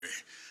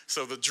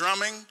So the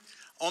drumming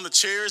on the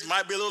chairs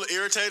might be a little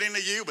irritating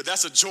to you, but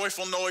that's a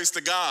joyful noise to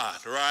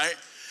God, right?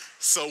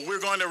 So we're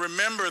going to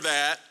remember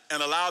that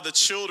and allow the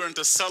children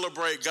to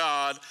celebrate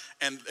God.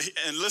 And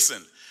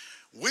listen,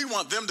 we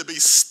want them to be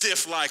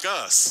stiff like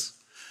us.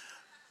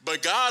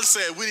 But God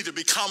said we need to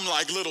become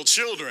like little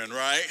children,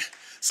 right?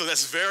 So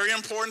that's very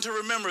important to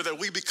remember, that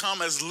we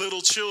become as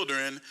little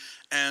children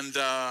and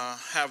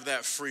have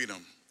that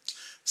freedom.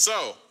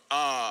 So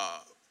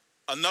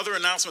another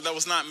announcement that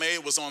was not made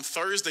was on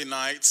Thursday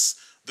nights,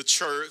 the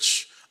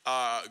church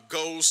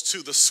goes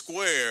to the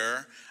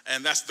square,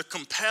 and that's the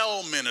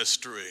Compel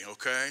ministry,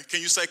 okay?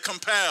 Can you say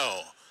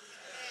compel?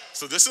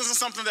 So this isn't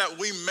something that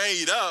we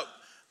made up.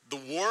 The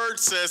word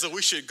says that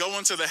we should go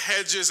into the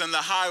hedges and the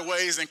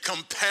highways and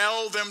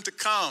compel them to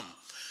come.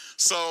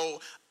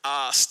 So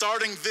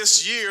starting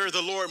this year,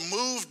 the Lord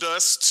moved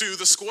us to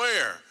the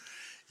square.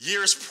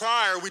 Years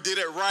prior, we did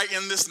it right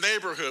in this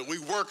neighborhood. We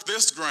worked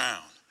this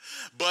ground.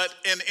 But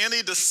in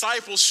any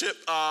discipleship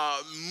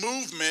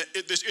movement,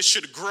 it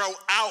should grow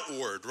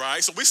outward,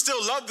 right? So we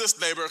still love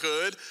this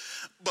neighborhood,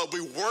 but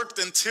we worked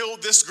and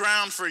tilled this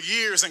ground for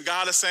years, and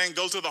God is saying,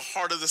 go to the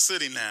heart of the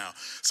city now.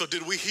 So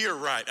did we hear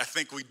right? I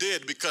think we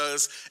did,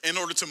 because in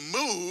order to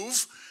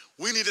move,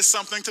 we needed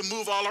something to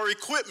move all our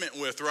equipment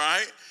with,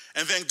 right?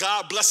 And then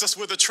God blessed us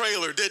with a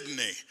trailer, didn't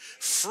he?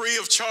 Free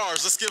of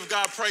charge. Let's give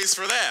God praise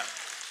for that.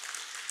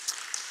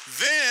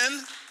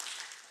 Then,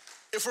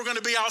 if we're going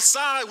to be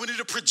outside, we need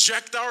to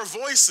project our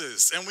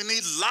voices, and we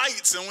need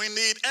lights, and we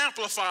need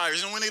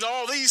amplifiers, and we need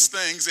all these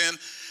things. And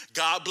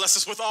God bless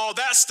us with all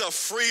that stuff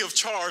free of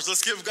charge.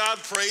 Let's give God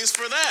praise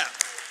for that.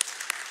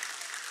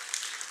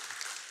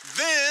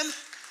 Then,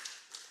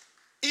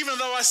 even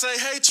though I say,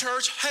 hey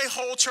church, hey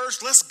whole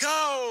church, let's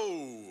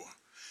go,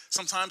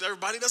 sometimes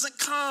everybody doesn't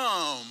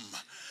come,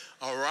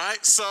 all right?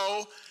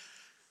 So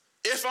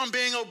if I'm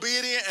being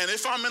obedient and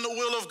if I'm in the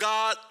will of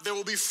God, there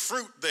will be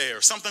fruit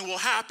there. Something will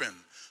happen.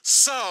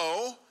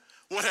 So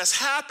what has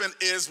happened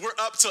is we're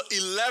up to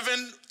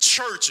 11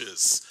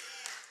 churches.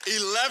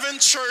 11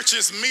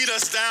 churches meet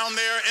us down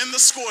there in the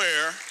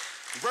square.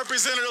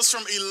 Representatives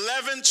from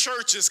 11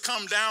 churches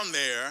come down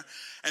there.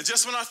 And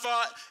just when I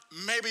thought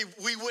maybe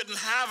we wouldn't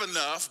have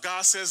enough,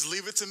 God says,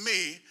 leave it to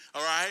me,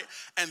 all right?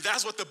 And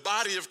that's what the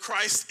body of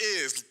Christ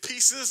is.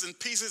 Pieces and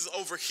pieces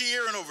over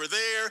here and over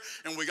there,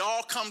 and we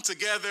all come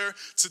together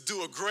to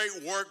do a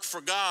great work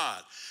for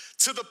God.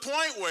 To the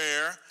point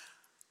where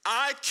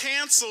I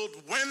canceled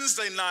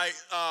Wednesday night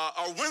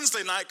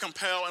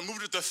Compel and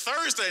moved it to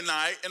Thursday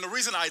night, and the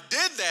reason I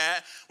did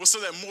that was so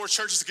that more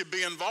churches could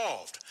be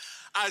involved.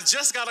 I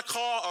just got a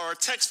call or a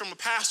text from a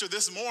pastor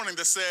this morning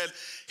that said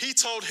he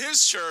told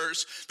his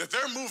church that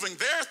they're moving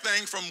their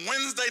thing from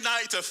Wednesday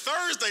night to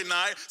Thursday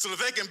night so that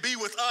they can be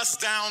with us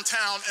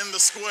downtown in the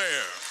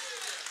square.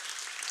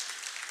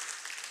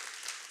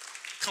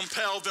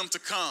 Compel them to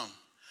come.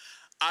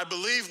 I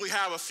believe we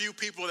have a few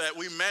people that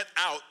we met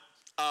out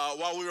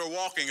while we were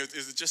walking.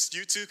 Is it just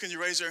you two? Can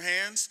you raise your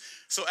hands?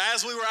 So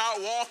as we were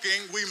out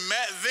walking, we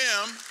met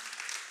them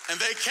and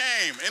they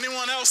came.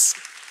 Anyone else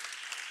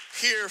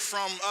hear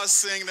from us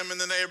seeing them in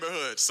the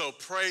neighborhood? So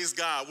praise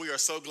God. We are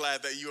so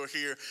glad that you are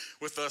here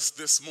with us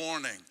this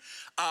morning.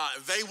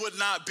 They would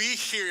not be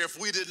here if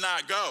we did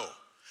not go.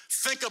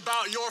 Think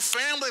about your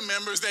family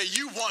members that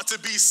you want to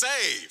be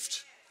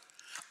saved.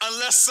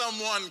 Unless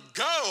someone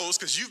goes,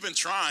 because you've been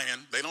trying,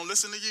 they don't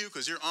listen to you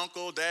because your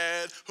uncle,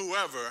 dad,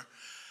 whoever.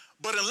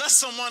 But unless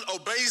someone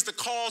obeys the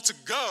call to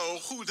go,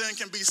 who then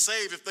can be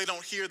saved if they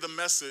don't hear the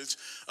message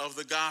of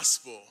the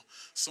gospel?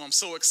 So I'm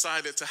so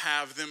excited to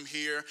have them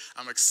here.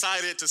 I'm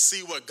excited to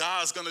see what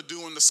God's going to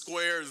do in the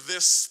square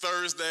this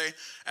Thursday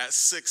at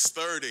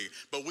 6:30.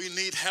 But we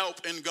need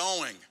help in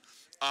going.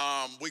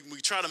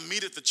 We try to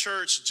meet at the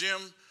church. Jim,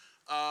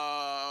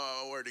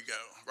 where'd he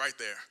go? Right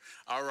there.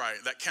 All right,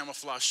 that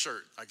camouflage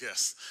shirt, I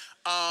guess.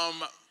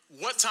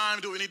 What time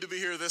do we need to be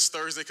here this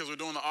Thursday? Because we're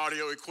doing the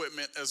audio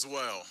equipment as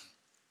well.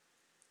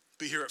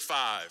 Be here at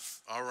 5.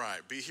 All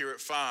right, be here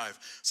at 5.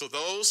 So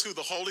those who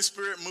the Holy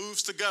Spirit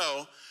moves to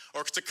go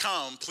or to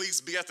come, please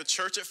be at the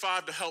church at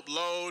 5 to help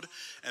load,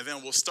 and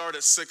then we'll start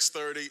at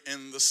 6:30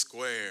 in the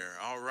square.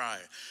 All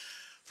right,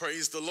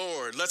 praise the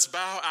Lord. Let's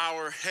bow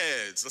our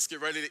heads. Let's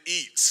get ready to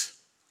eat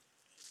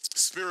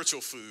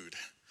spiritual food.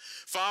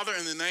 Father,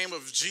 in the name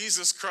of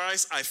Jesus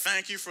Christ, I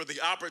thank you for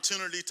the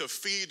opportunity to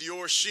feed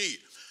your sheep.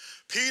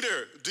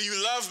 Peter, do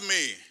you love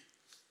me?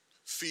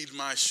 Feed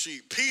my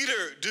sheep.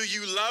 Peter, do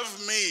you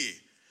love me?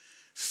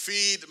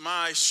 Feed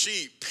my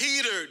sheep.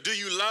 Peter, do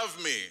you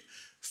love me?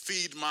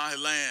 Feed my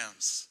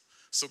lambs.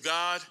 So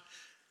God,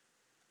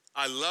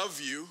 I love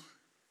you,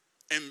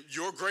 and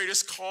your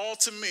greatest call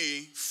to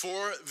me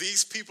for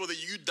these people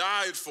that you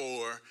died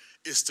for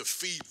is to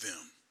feed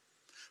them.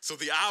 So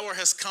the hour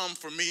has come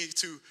for me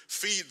to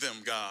feed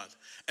them, God.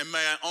 And may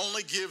I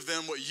only give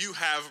them what you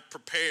have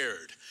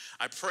prepared.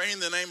 I pray in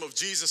the name of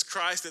Jesus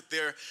Christ that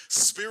their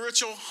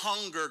spiritual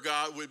hunger,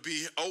 God, would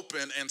be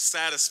open and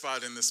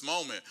satisfied in this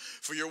moment.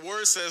 For your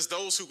word says,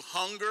 those who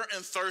hunger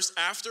and thirst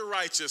after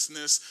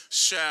righteousness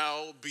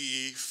shall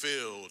be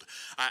filled.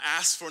 I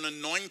ask for an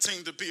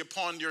anointing to be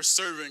upon your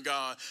servant,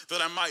 God,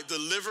 that I might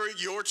deliver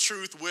your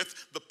truth with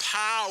the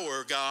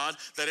power, God,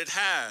 that it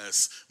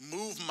has.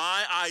 Move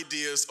my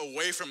ideas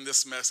away from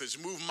this message.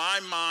 Move my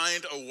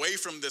mind away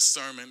from this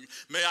sermon.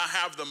 May I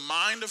have the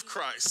mind of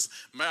Christ.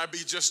 May I be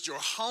just your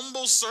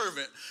humble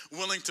servant,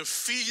 willing to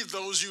feed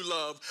those you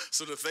love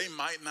so that they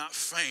might not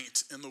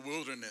faint in the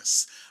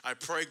wilderness. I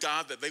pray,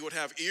 God, that they would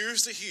have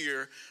ears to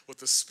hear what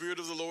the Spirit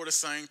of the Lord is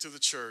saying to the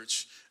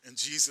church. In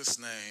Jesus'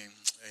 name,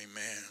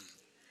 amen.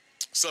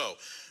 So,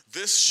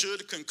 this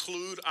should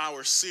conclude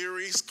our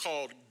series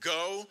called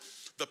Go,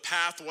 the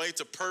Pathway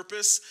to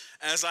Purpose.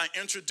 As I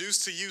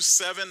introduced to you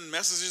 7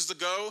 messages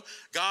ago,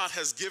 God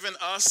has given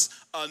us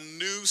a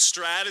new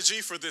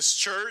strategy for this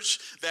church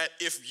that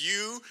if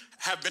you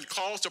have been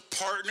called to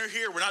partner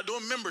here, we're not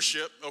doing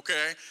membership,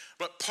 okay,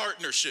 but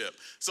partnership.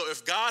 So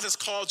if God has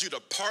called you to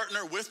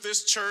partner with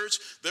this church,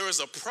 there is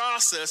a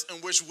process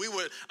in which we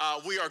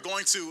are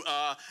going to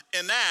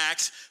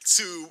enact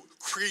to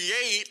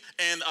create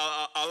and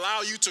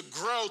allow you to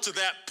grow to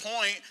that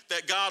point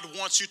that God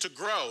wants you to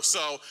grow.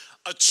 So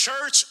a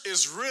church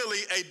is really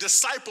a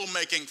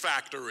disciple-making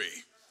factory.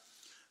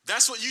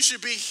 That's what you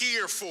should be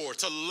here for,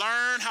 to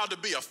learn how to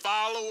be a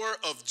follower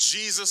of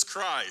Jesus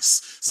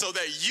Christ so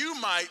that you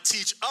might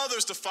teach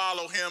others to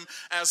follow him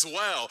as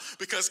well.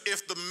 Because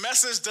if the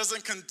message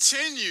doesn't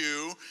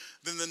continue,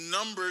 then the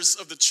numbers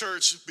of the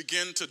church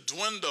begin to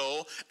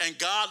dwindle, and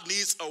God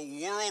needs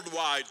a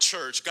worldwide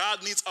church.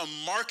 God needs a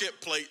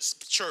marketplace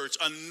church,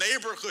 a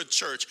neighborhood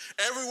church.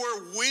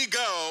 Everywhere we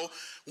go,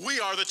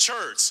 we are the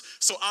church.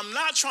 So I'm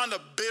not trying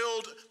to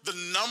build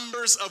the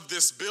numbers of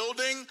this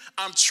building.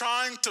 I'm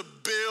trying to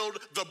build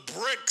the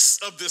bricks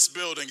of this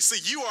building.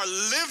 See, you are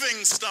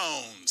living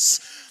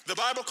stones. The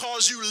Bible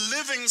calls you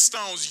living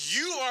stones.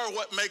 You are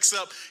what makes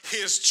up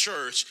his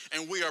church,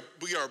 and we are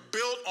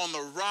built on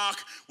the rock,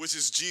 which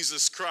is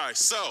Jesus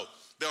Christ. So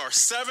there are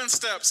 7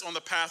 steps on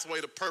the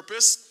pathway to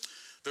purpose.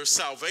 There's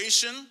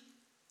salvation,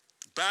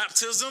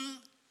 baptism,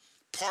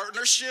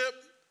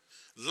 partnership,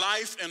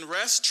 life and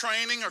rest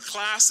training or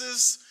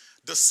classes,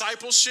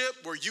 discipleship,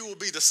 where you will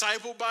be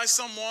discipled by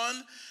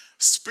someone,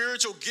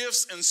 spiritual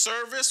gifts and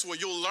service, where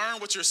you'll learn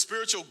what your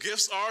spiritual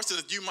gifts are so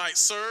that you might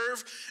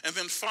serve, and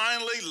then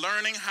finally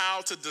learning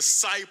how to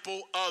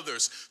disciple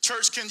others.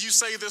 Church, can you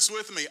say this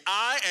with me?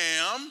 I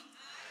am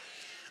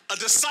a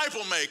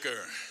disciple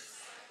maker.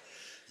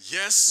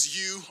 Yes,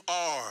 you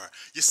are.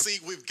 You see,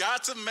 we've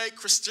got to make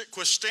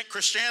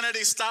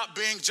Christianity stop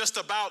being just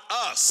about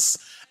us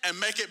and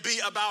make it be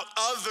about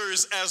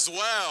others as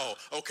well,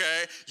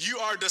 okay? You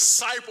are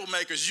disciple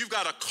makers. You've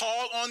got a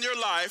call on your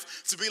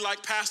life to be,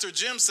 like Pastor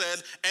Jim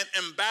said, an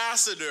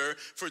ambassador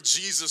for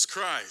Jesus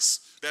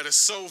Christ. That is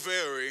so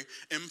very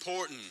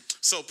important.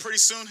 So pretty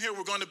soon here,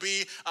 we're going to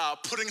be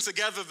putting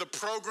together the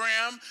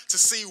program to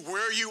see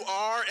where you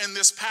are in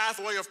this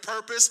pathway of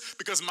purpose,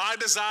 because my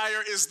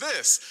desire is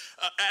this.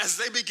 As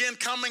they begin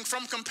coming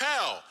from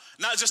Compel,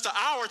 not just to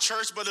our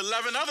church, but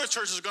 11 other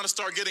churches are going to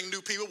start getting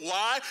new people.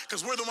 Why?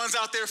 Because we're the ones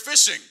out there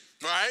fishing,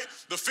 right?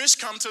 The fish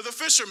come to the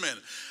fishermen.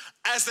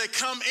 As they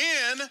come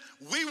in,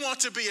 we want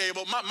to be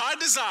able, my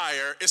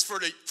desire is for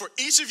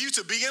each of you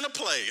to be in a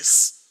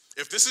place,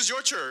 if this is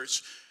your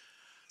church,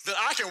 that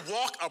I can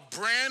walk a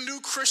brand new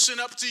Christian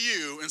up to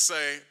you and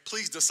say,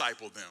 please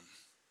disciple them.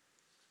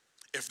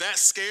 If that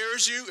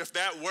scares you, if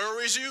that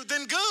worries you,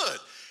 then good.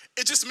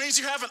 It just means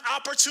you have an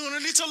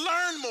opportunity to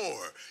learn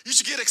more. You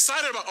should get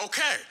excited about,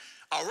 okay,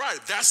 all right,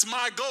 that's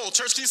my goal.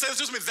 Church, can you say this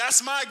with me?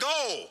 That's my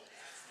goal.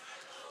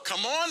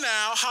 Come on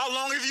now, how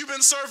long have you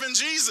been serving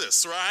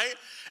Jesus, right?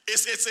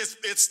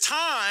 It's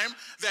time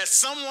that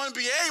someone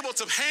be able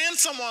to hand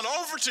someone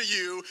over to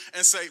you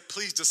and say,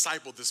 please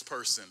disciple this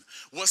person.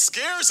 What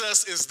scares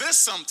us is this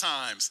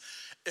sometimes.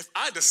 If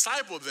I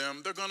disciple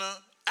them, they're going to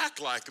act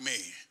like me.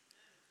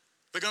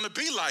 They're going to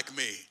be like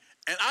me.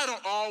 And I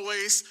don't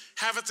always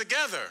have it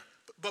together.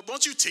 But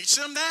won't you teach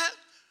them that?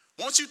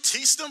 Won't you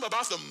teach them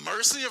about the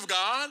mercy of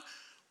God?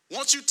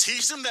 Won't you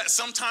teach them that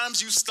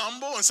sometimes you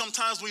stumble and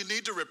sometimes we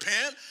need to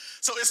repent?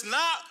 So it's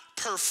not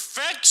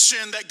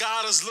perfection that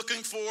God is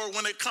looking for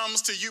when it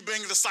comes to you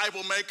being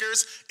disciple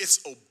makers.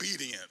 It's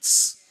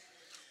obedience.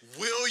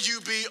 Will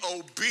you be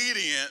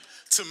obedient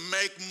to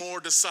make more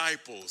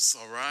disciples,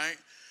 all right?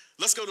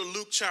 Let's go to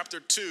Luke chapter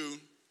 2,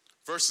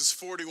 verses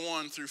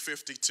 41 through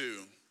 52.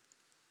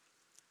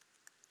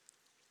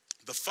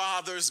 The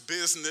Father's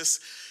business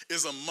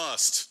is a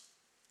must.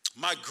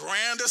 My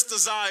grandest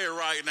desire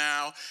right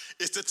now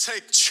is to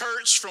take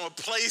church from a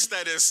place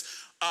that is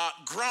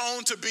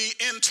grown to be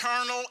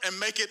internal and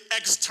make it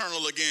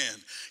external again.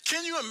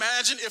 Can you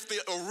imagine if the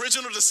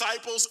original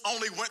disciples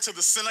only went to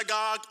the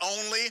synagogue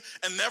only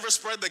and never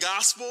spread the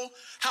gospel?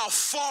 How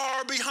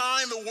far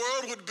behind the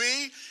world would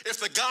be if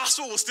the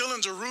gospel was still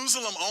in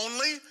Jerusalem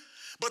only?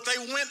 But they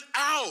went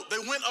out, they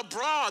went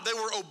abroad, they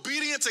were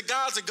obedient to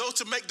God to go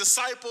to make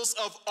disciples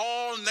of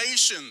all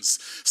nations.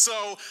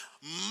 So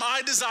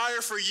my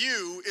desire for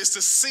you is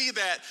to see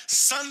that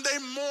Sunday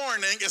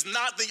morning is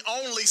not the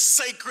only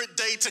sacred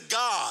day to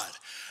God.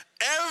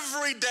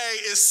 Every day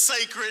is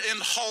sacred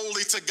and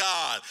holy to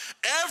God.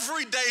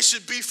 Every day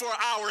should be for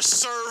our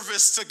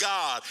service to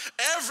God.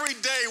 Every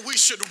day we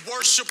should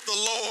worship the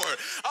Lord.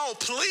 Oh,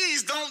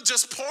 please don't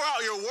just pour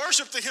out your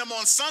worship to him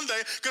on Sunday,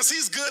 because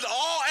he's good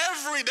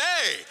every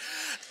day.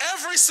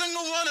 Every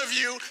single one of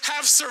you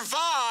have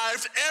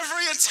survived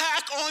every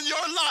attack on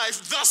your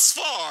life thus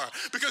far,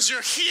 because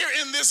you're here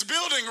in this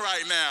building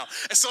right now.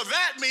 And so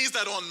that means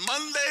that on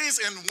Mondays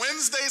and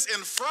Wednesdays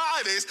and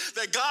Fridays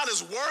that God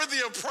is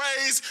worthy of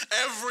praise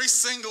every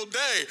single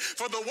day.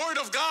 For the word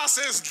of God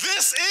says,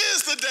 this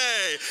is the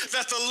day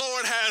that the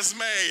Lord has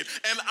made,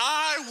 and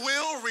I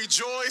will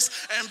rejoice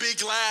and be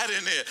glad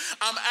in it.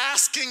 I'm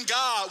asking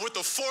God with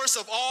the force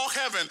of all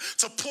heaven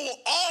to pull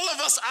all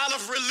of us out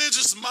of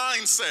religious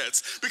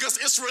mindsets, because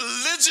it's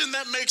religion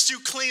that makes you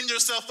clean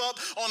yourself up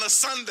on a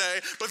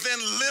Sunday, but then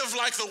live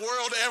like the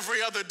world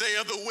every other day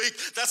of the week.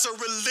 That's a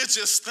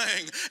religious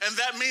thing, and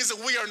that means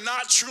that we are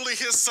not truly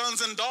his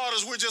sons and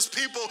daughters. We're just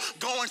people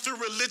going through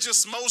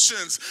religious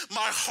motions.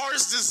 My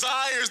heart's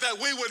desire is that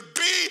we would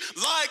be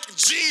like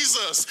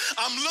Jesus.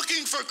 I'm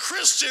looking for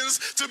Christians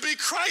to be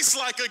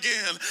Christ-like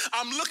again.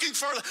 I'm looking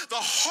for the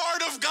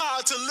heart of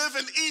God to live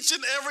in each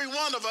and every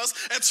one of us,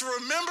 and to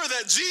remember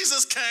that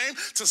Jesus came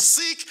to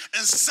seek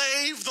and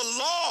save the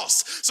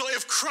lost. So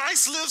if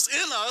Christ lives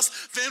in us,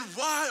 then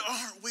why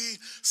aren't we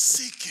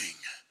seeking?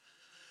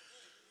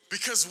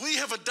 Because we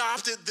have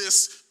adopted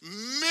this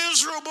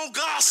miserable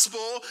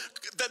gospel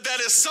that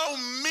is so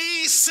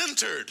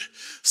me-centered.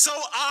 So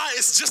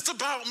it's just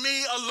about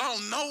me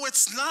alone. No,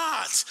 it's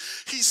not.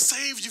 He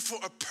saved you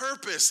for a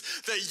purpose,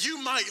 that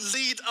you might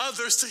lead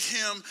others to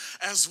him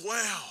as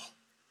well.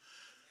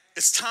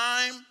 It's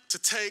time to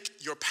take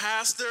your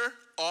pastor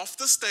off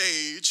the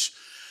stage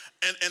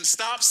and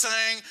stop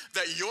saying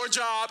that your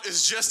job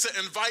is just to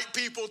invite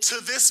people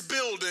to this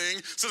building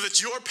so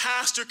that your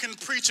pastor can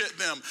preach at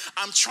them.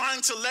 I'm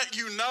trying to let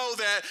you know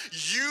that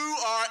you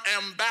are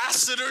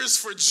ambassadors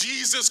for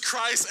Jesus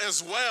Christ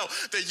as well,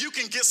 that you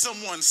can get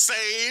someone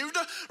saved,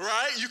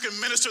 right? You can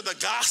minister the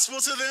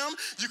gospel to them.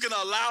 You can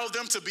allow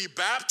them to be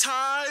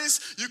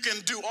baptized. You can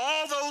do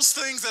all those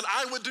things that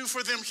I would do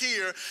for them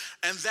here,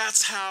 and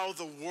that's how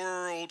the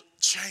world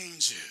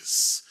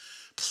changes.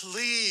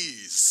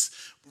 Please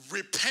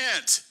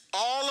repent.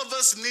 All of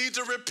us need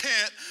to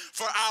repent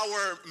for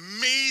our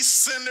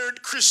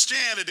me-centered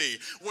Christianity,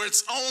 where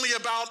it's only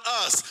about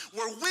us,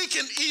 where we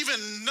can even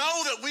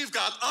know that we've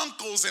got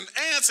uncles and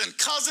aunts and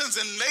cousins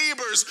and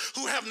neighbors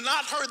who have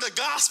not heard the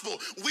gospel.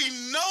 We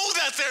know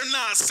that they're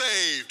not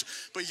saved,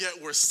 but yet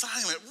we're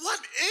silent. What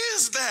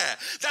is that?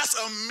 That's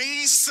a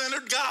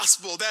me-centered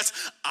gospel.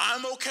 That's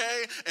I'm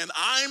okay and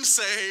I'm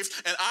saved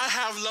and I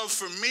have love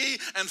for me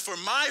and for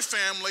my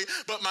family,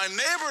 but my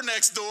neighbor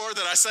next door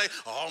that I say,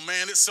 oh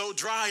man, it's so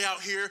dry out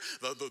here,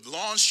 the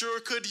lawn sure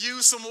could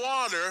use some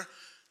water.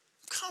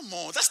 Come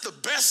on, that's the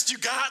best you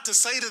got to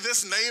say to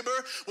this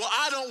neighbor? Well,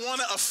 I don't want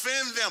to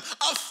offend them.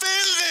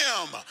 Offend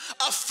them.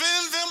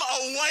 Offend them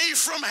away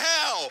from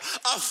hell.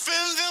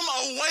 Offend them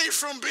away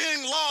from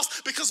being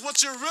lost, because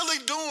what you're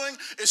really doing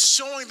is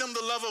showing them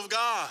the love of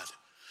God.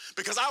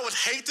 Because I would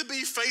hate to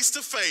be face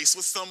to face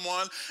with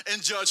someone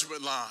in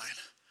judgment line,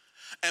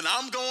 and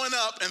I'm going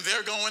up and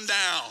they're going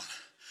down.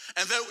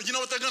 And you know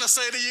what they're going to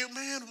say to you?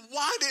 Man,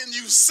 why didn't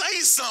you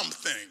say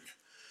something?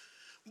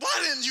 Why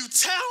didn't you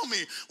tell me?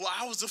 Well,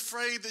 I was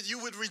afraid that you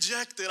would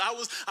reject it.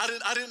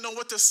 I didn't know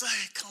what to say.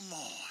 Come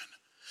on.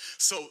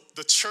 So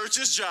the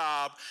church's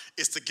job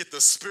is to get the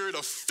spirit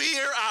of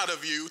fear out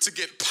of you, to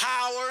get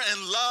power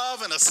and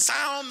love and a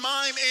sound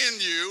mind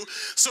in you,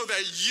 so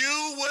that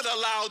you would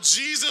allow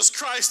Jesus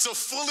Christ to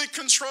fully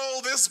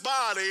control this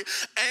body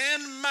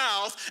and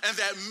mouth, and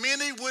that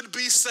many would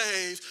be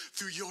saved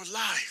through your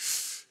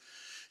life.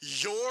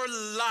 Your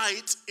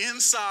light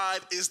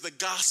inside is the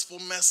gospel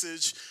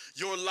message.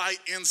 Your light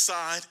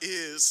inside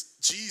is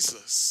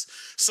Jesus.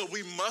 So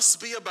we must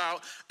be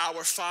about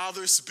our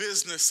Father's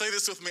business. Say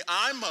this with me.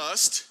 I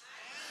must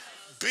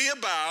be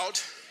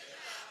about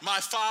my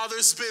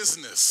Father's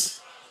business.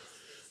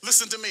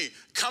 Listen to me.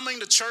 Coming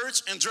to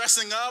church and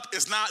dressing up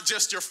is not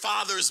just your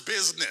Father's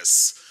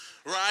business,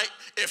 right?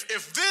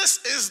 If this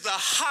is the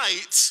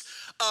height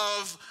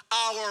of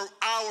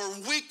our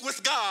week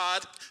with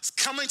God,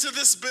 coming to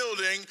this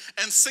building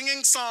and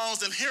singing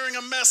songs and hearing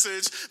a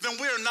message, then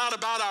we are not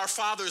about our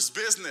Father's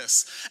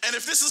business. And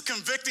if this is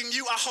convicting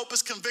you, I hope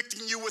it's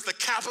convicting you with a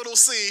capital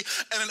C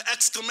and an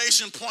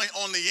exclamation point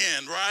on the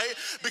end, right?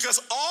 Because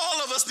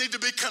all of us need to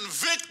be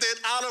convicted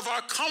out of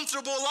our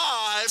comfortable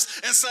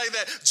lives and say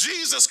that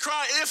Jesus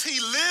Christ, if he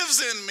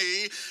lives in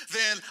me,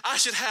 then I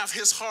should have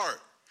his heart.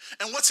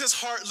 And what's his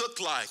heart look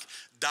like?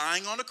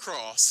 Dying on a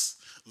cross,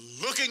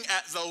 looking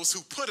at those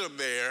who put him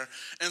there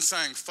and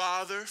saying,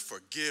 Father,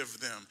 forgive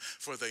them,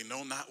 for they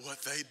know not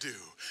what they do.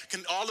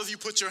 Can all of you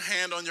put your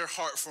hand on your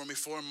heart for me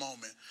for a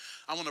moment?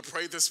 I want to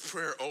pray this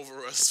prayer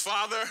over us.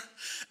 Father,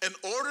 in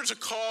order to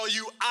call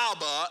you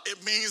Abba,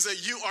 it means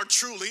that you are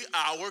truly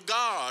our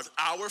God,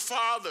 our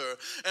Father.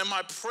 And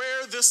my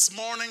prayer this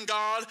morning,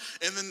 God,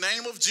 in the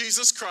name of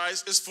Jesus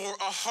Christ, is for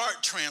a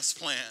heart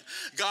transplant.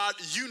 God,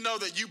 you know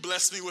that you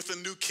blessed me with a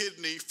new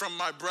kidney from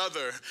my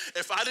brother.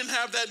 If I didn't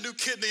have that new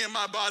kidney in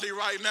my body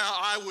right now,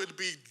 I would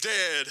be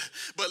dead.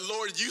 But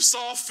Lord, you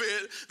saw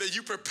fit that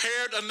you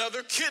prepared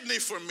another kidney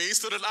for me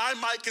so that I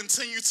might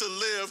continue to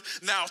live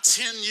now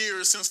 10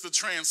 years since the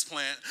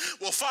transplant.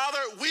 Well, Father,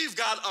 we've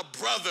got a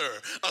brother,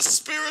 a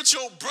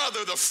spiritual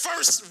brother, the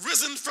first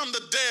risen from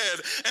the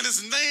dead, and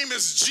his name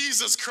is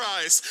Jesus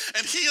Christ.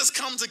 And he has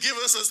come to give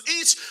us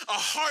each a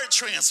heart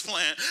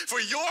transplant. For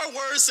your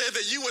word said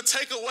that you would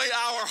take away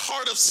our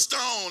heart of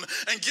stone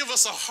and give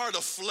us a heart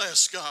of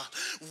flesh, God.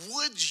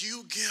 Would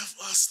you give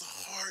us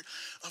the heart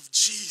of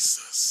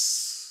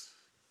Jesus?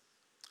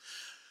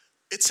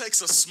 It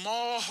takes a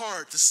small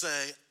heart to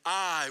say,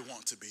 I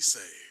want to be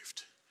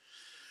saved.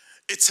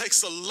 It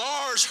takes a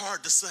large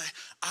heart to say,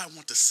 I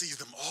want to see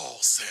them all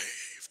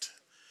saved.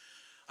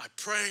 I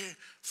pray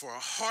for a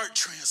heart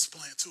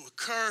transplant to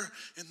occur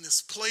in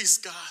this place,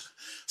 God.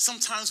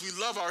 Sometimes we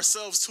love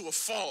ourselves to a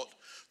fault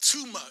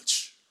too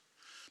much.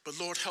 But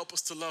Lord, help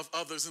us to love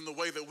others in the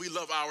way that we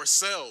love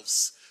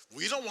ourselves.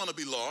 We don't want to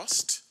be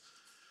lost.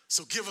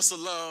 So give us a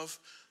love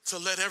to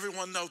let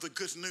everyone know the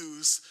good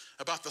news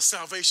about the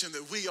salvation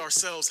that we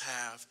ourselves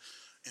have.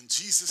 In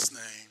Jesus'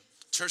 name.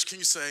 Church, can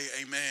you say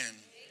amen?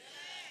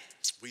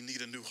 We need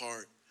a new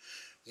heart.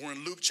 We're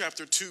in Luke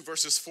chapter 2,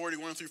 verses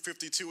 41 through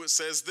 52. It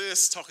says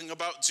this, talking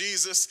about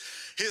Jesus.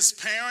 His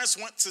parents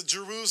went to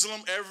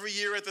Jerusalem every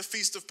year at the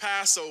feast of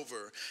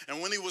Passover.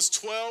 And when he was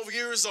 12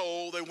 years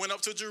old, they went up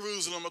to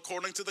Jerusalem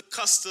according to the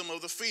custom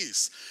of the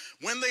feast.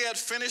 When they had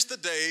finished the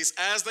days,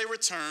 as they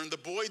returned, the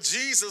boy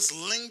Jesus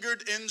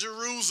lingered in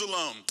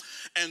Jerusalem.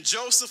 And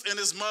Joseph and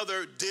his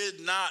mother did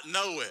not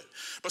know it.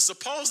 But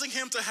supposing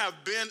him to have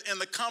been in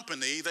the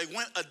company, they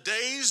went a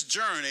day's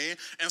journey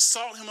and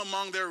sought him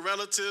among their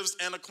relatives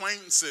and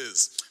acquaintances.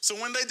 So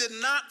when they did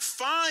not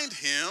find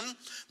him,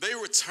 they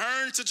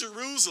returned to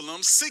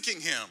Jerusalem seeking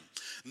him.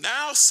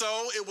 Now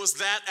so it was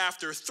that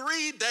after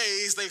 3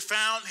 days they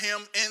found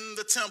him in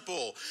the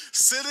temple,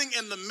 sitting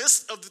in the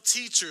midst of the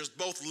teachers,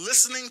 both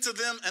listening to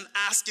them and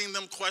asking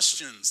them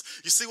questions.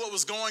 You see what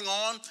was going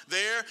on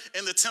there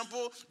in the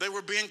temple? They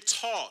were being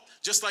taught,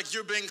 just like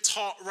you're being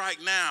taught right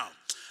now.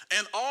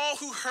 And all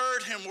who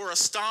heard him were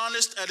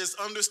astonished at his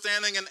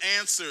understanding and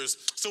answers.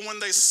 So when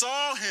they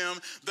saw him,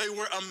 they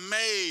were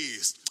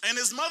amazed. And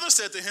his mother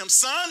said to him,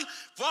 Son,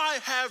 why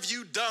have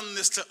you done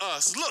this to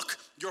us? Look,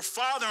 your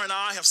father and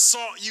I have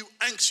sought you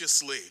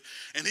anxiously.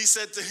 And he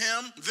said to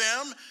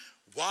them,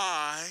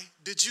 why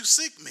did you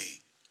seek me?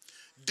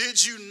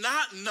 Did you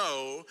not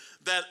know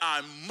that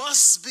I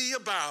must be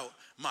about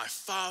my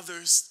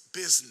father's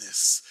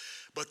business?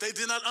 But they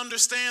did not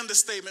understand the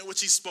statement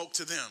which he spoke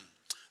to them.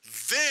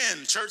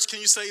 Then, church,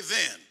 can you say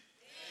then?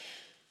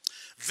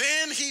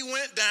 Then he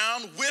went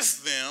down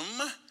with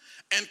them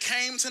and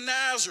came to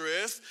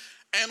Nazareth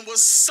and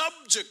was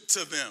subject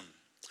to them.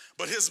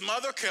 But his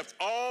mother kept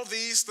all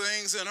these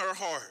things in her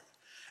heart.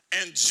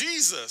 And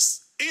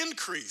Jesus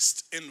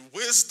increased in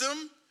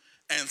wisdom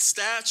and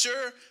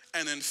stature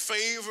and in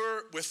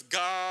favor with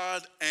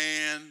God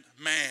and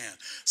man.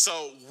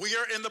 So we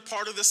are in the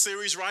part of the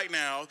series right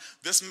now.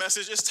 This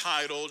message is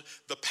titled,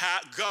 The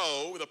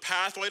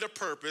Pathway to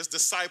Purpose,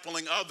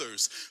 Discipling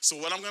Others. So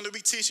what I'm going to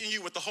be teaching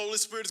you, what the Holy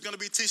Spirit is going to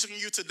be teaching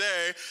you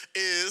today,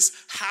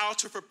 is how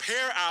to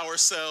prepare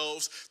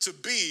ourselves to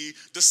be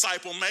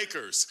disciple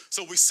makers.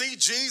 So we see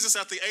Jesus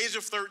at the age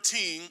of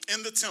 13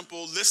 in the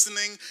temple,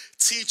 listening,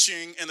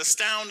 teaching, and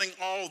astounding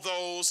all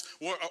those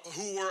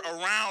who were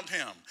around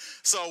him.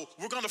 So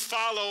we're going to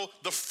follow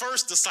the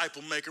first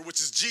disciple maker, which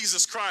is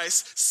Jesus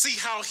Christ, see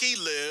how he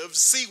lived,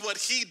 see what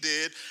he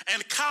did,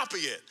 and copy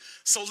it.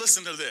 So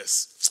listen to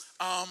this.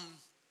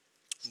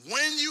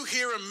 When you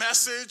hear a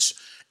message,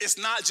 it's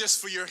not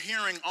just for your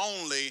hearing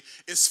only,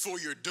 it's for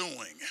your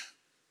doing.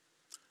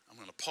 I'm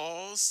going to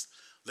pause.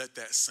 Let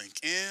that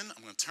sink in.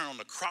 I'm going to turn on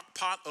the crock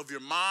pot of your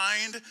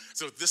mind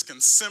so this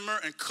can simmer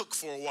and cook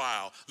for a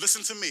while.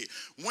 Listen to me.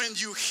 When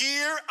you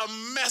hear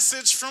a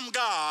message from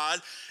God,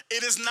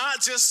 it is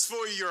not just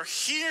for your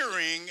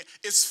hearing,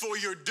 it's for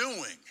your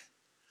doing.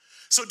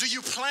 So do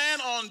you plan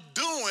on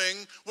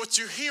doing what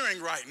you're hearing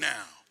right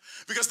now?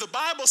 Because the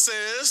Bible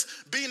says,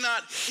 be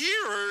not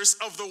hearers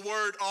of the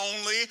word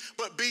only,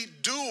 but be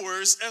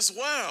doers as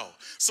well.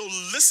 So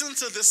listen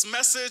to this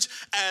message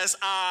as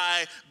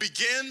I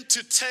begin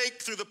to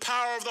take through the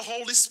power of the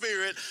Holy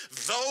Spirit,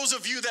 those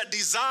of you that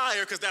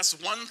desire, because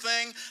that's one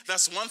thing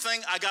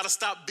I got to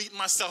stop beating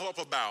myself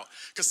up about.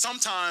 Because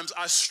sometimes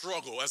I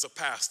struggle as a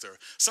pastor.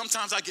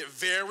 Sometimes I get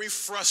very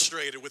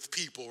frustrated with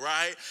people,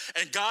 right?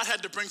 And God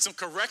had to bring some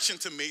correction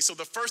to me. So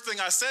the first thing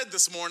I said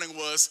this morning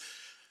was,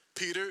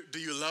 Peter, do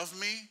you love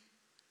me?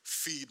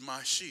 Feed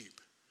my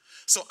sheep.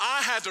 So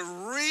I had to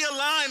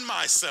realign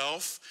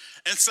myself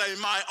and say,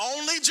 my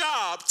only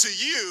job to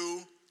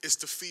you is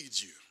to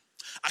feed you.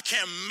 I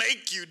can't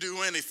make you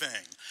do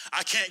anything.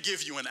 I can't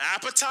give you an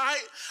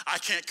appetite. I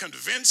can't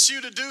convince you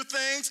to do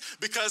things,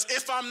 because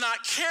if I'm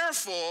not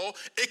careful,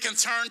 it can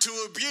turn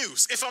to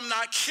abuse. If I'm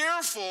not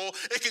careful,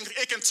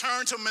 it can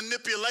turn to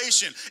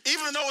manipulation.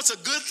 Even though it's a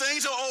good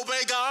thing to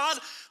obey God,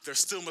 there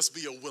still must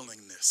be a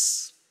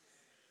willingness.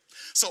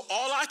 So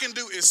all I can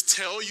do is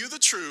tell you the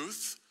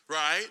truth,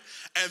 right?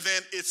 And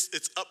then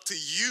it's up to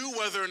you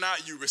whether or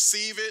not you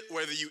receive it,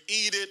 whether you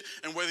eat it,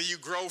 and whether you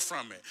grow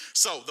from it.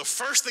 So the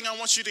first thing I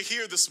want you to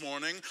hear this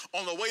morning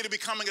on the way to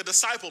becoming a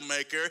disciple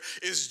maker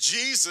is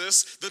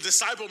Jesus, the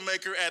disciple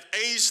maker at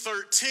age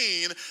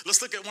 13.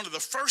 Let's look at one of the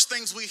first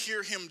things we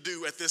hear him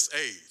do at this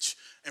age.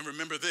 And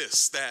remember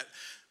this, that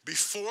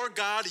before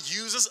God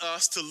uses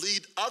us to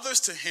lead others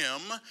to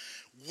him,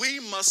 we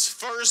must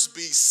first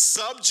be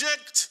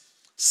subject,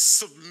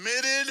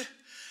 submitted,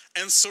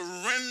 and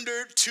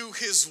surrendered to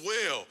his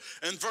will.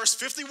 In verse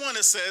 51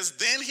 it says,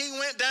 then he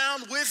went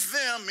down with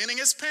them, meaning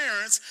his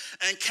parents,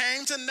 and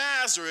came to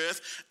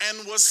Nazareth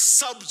and was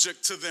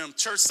subject to them.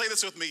 Church, say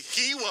this with me.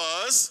 He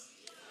was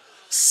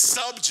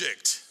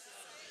subject,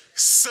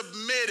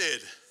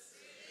 submitted,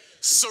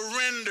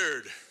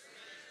 surrendered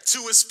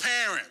to his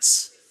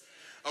parents.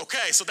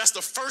 Okay, so that's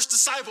the first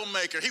disciple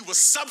maker. He was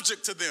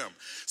subject to them.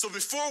 So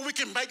before we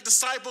can make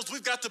disciples,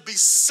 we've got to be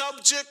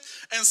subject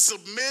and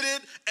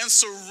submitted and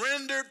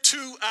surrendered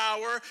to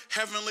our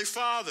Heavenly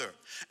Father.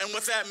 And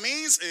what that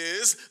means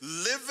is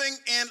living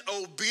in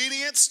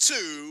obedience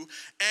to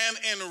and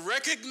in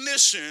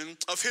recognition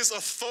of his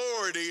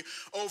authority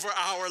over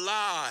our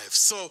lives.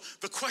 So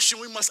the question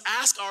we must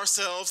ask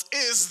ourselves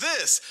is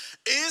this: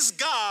 is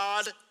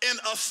God an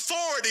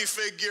authority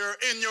figure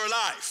in your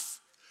life?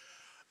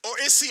 Or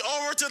is he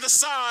over to the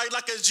side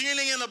like a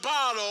genie in a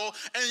bottle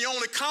and you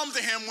only come to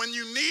him when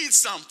you need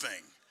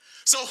something?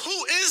 So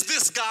who is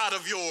this God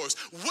of yours?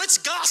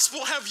 Which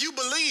gospel have you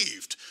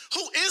believed?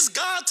 Who is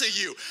God to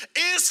you?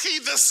 Is he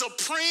the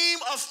supreme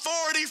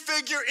authority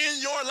figure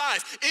in your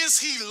life? Is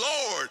he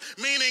Lord?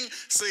 Meaning,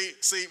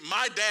 see,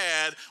 my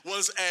dad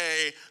was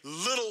a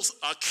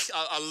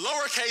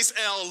lowercase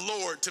L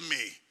Lord to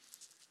me.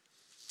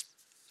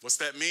 What's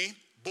that mean?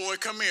 Boy,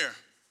 come here.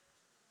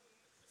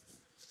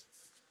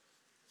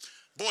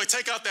 Boy,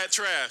 take out that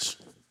trash.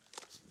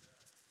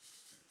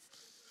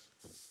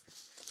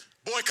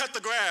 Boy, cut the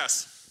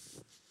grass.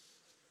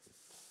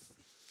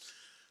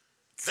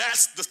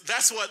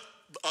 That's what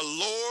a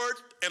Lord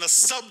and a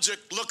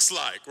subject looks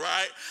like,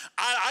 right?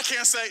 I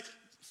can't say,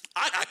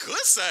 I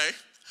could say,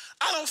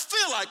 I don't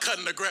feel like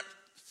cutting the grass.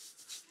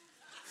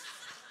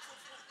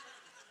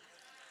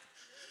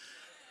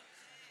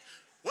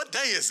 What day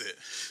is it?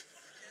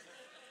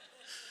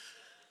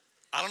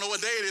 I don't know what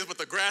day it is, but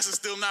the grass is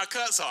still not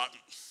cut, so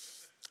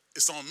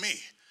it's on me.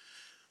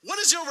 What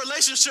is your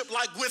relationship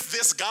like with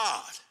this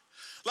God?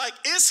 Like,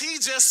 is he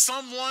just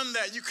someone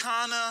that you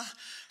kind of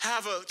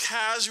have a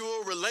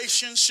casual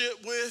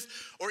relationship with,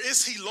 or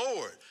is he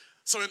Lord?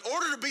 So in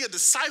order to be a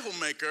disciple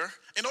maker,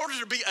 in order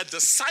to be a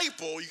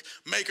disciple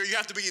maker, you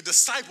have to be a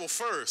disciple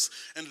first.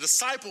 And a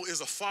disciple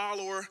is a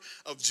follower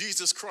of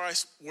Jesus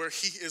Christ, where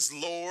he is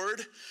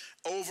Lord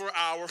over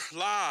our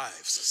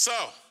lives.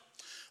 So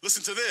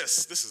listen to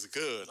this. This is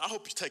good. I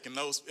hope you're taking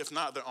notes. If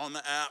not, they're on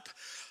the app.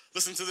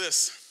 Listen to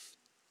this.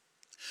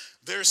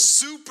 There's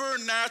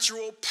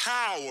supernatural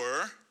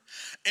power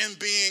in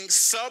being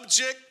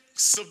subject,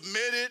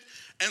 submitted,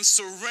 and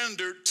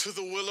surrendered to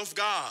the will of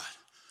God.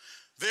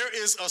 There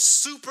is a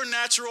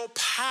supernatural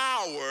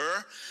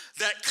power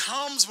that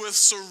comes with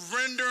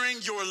surrendering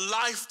your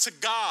life to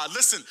God.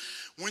 Listen,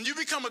 when you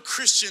become a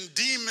Christian,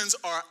 demons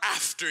are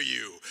after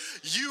you.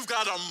 You've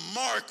got a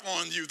mark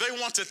on you. They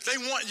want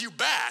you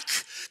back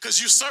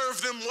because you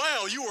served them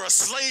well. You were a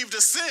slave to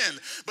sin.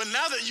 But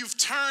now that you've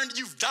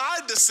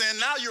died to sin,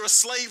 now you're a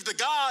slave to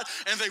God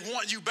and they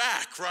want you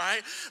back,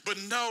 right? But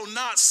no,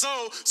 not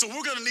so. So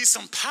we're going to need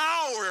some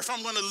power. If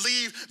I'm going to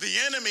leave the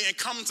enemy and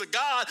come to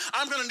God,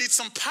 I'm going to need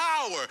some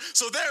power.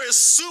 So there is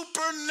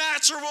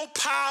supernatural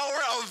power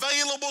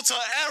available to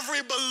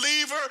every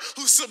believer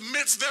who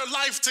submits their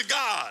life to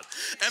God.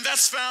 And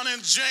that's found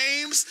in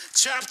James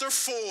chapter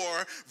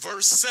 4,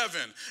 verse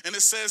 7. And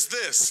it says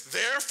this: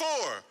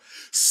 therefore,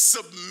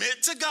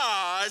 submit to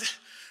God,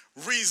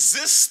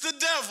 resist the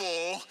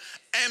devil,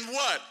 and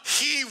what?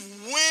 He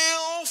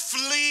will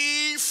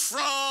flee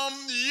from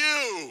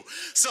you.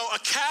 So a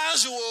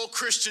casual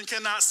Christian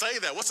cannot say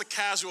that. What's a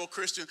casual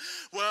Christian?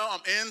 Well,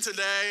 I'm in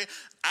today,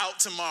 out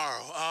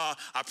tomorrow.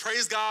 I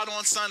praise God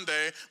on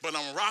Sunday, but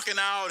I'm rocking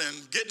out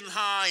and getting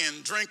high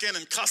and drinking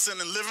and cussing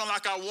and living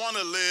like I want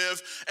to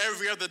live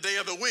every other day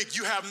of the week.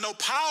 You have no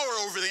power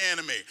over the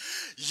enemy.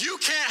 You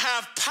can't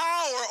have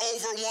power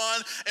over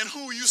one and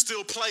who you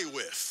still play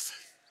with.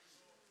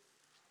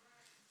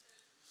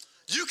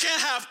 You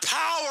can't have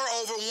power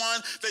over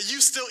one that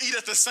you still eat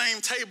at the same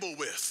table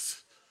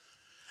with.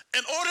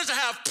 In order to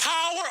have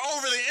power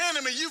over the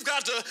enemy, you've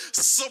got to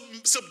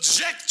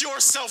subject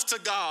yourself to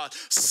God,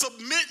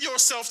 submit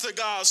yourself to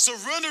God,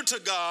 surrender to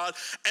God,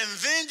 and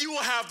then you will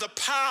have the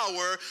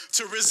power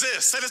to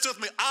resist. Say this with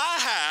me. I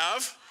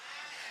have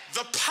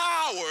the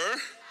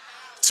power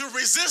to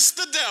resist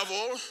the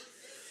devil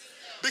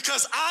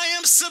because I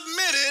am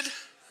submitted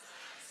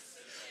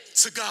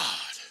to God.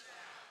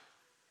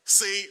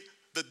 See,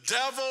 the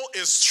devil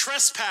is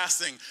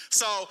trespassing.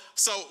 So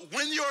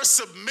when you're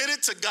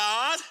submitted to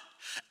God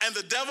and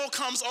the devil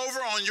comes over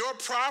on your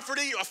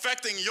property,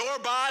 affecting your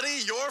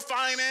body, your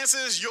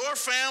finances, your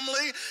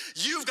family,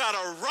 you've got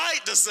a right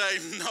to say,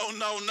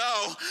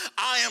 no.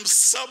 I am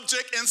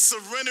subject and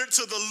surrendered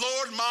to the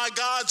Lord my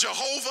God,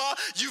 Jehovah.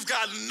 You've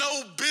got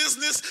no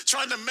business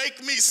trying to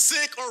make me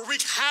sick or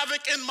wreak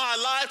havoc in my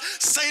life.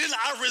 Satan,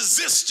 I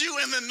resist you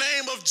in the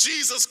name of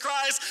Jesus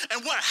Christ.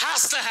 And what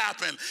has to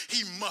happen?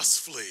 He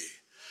must flee.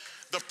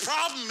 The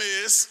problem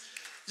is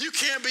you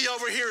can't be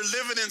over here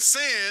living in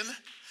sin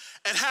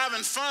and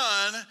having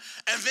fun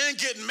and then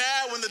get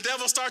mad when the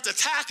devil starts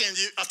attacking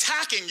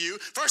you.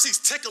 First he's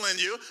tickling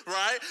you,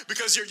 right?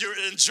 Because you're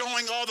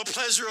enjoying all the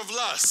pleasure of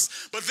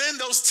lust. But then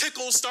those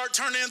tickles start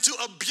turning into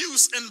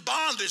abuse and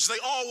bondage. They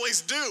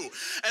always do.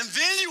 And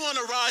then you want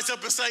to rise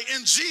up and say,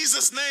 in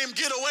Jesus' name,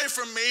 get away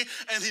from me.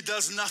 And he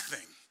does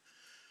nothing.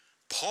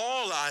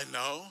 Paul I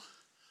know,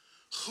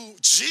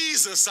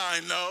 Jesus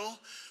I know,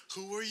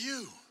 who are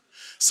you?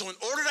 So in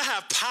order to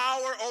have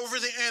power over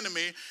the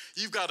enemy,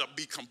 you've got to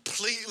be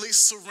completely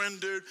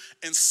surrendered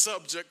and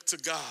subject to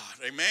God.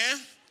 Amen?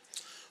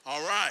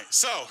 All right.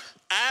 So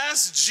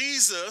as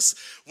Jesus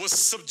was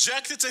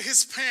subjected to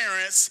his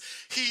parents,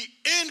 he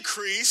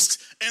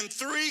increased in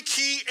 3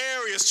 key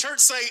areas. Church,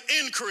 say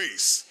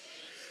increase.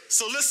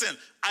 So listen,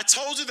 I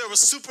told you there was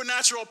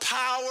supernatural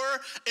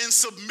power in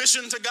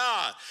submission to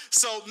God.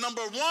 So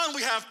number 1,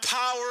 we have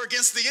power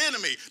against the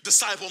enemy,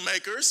 disciple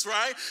makers,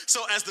 right?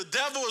 So as the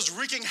devil is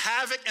wreaking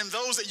havoc and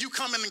those that you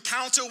come in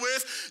encounter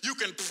with, you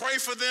can pray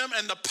for them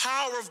and the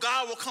power of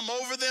God will come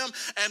over them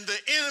and the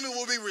enemy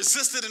will be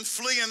resisted and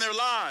flee in their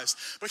lives.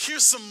 But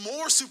here's some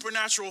more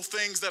supernatural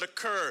things that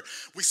occur.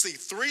 We see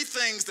 3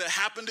 things that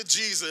happened to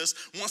Jesus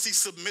once he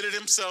submitted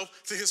himself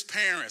to his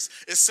parents.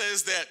 It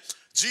says that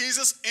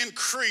Jesus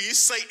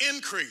increased, say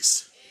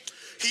increase.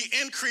 He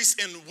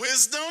increased in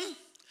wisdom,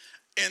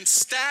 in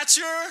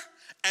stature,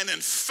 and in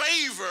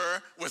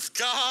favor with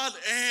God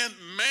and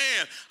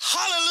man.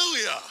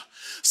 Hallelujah.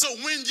 So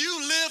when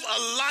you live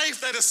a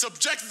life that is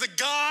subjected to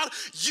God,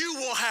 you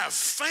will have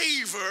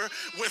favor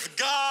with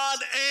God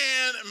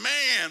and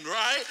man,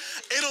 right?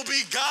 It'll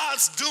be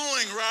God's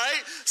doing,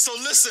 right? So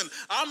listen,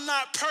 I'm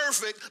not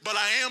perfect, but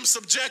I am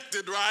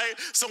subjected, right?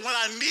 So when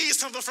I need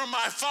something from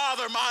my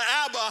Father,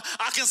 my Abba,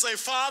 I can say,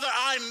 Father,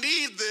 I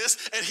need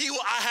this, and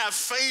I have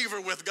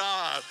favor with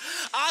God.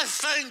 I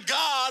thank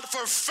God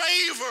for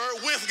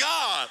favor with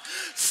God.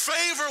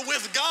 Favor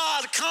with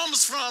God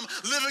comes from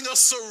living a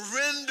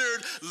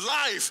surrendered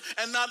life.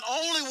 And not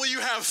only will you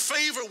have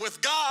favor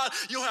with God,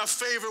 you'll have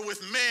favor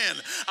with men.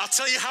 I'll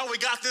tell you how we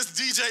got this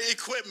DJ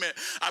equipment.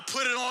 I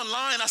put it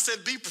online. I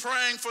said, be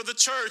praying for the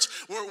church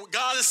where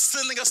God is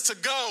sending us to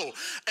go.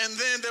 And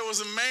then there was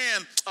a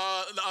man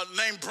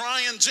named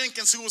Brian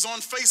Jenkins who was on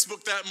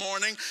Facebook that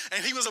morning,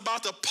 and he was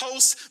about to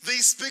post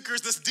these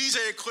speakers, this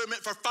DJ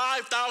equipment for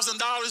 $5,000.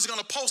 He's going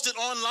to post it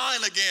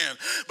online again.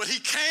 But he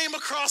came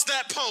across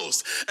that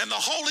post, and the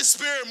Holy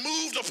Spirit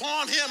moved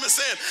upon him and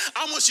said,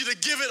 I want you to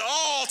give it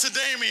all to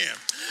Damien.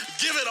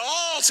 Give it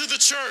all to the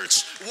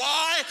church.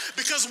 Why?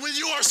 Because when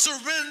you are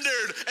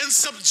surrendered and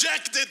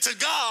subjected to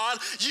God,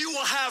 you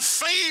will have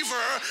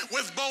favor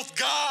with both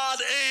God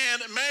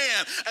and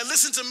man. And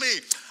listen to me,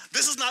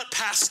 this is not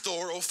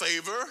pastoral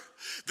favor.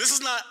 This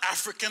is not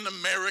African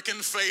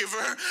American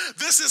favor.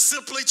 This is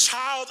simply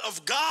child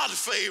of God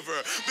favor,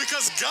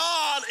 because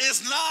God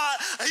is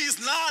he's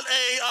not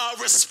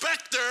a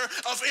respecter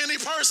of any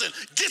person.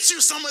 Get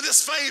you some of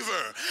this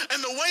favor.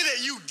 And the way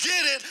that you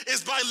get it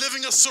is by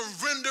living a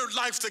surrendered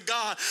life to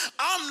God.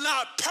 I'm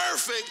not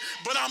perfect,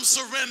 but I'm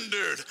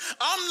surrendered.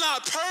 I'm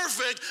not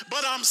perfect,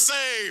 but I'm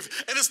saved.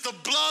 And it's the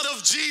blood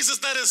of Jesus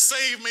that has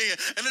saved me.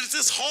 And it's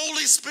this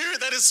Holy Spirit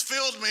that has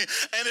filled me.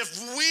 And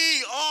if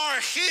we are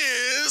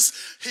his,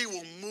 he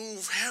will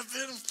move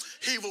heaven,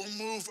 he will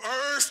move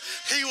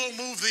earth, he will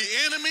move the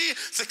enemy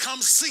to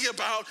come see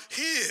about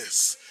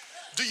his.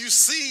 Do you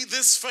see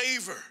this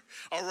favor?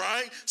 All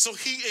right, so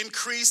he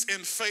increased in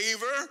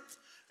favor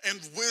in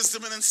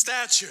wisdom and in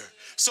stature.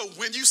 So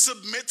when you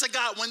submit to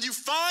God, when you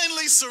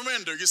finally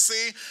surrender, you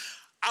see,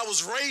 I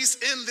was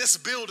raised in this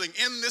building,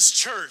 in this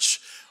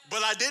church,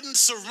 but I didn't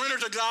surrender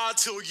to God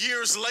till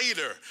years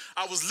later.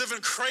 I was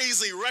living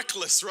crazy,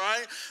 reckless,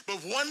 right? But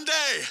one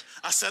day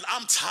I said,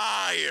 I'm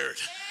tired.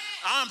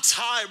 I'm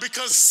tired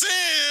because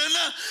sin,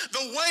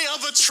 the way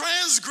of a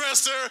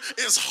transgressor,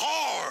 is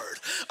hard.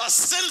 A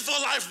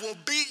sinful life will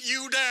beat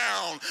you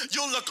down.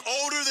 You'll look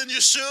older than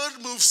you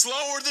should, move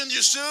slower than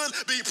you should,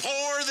 be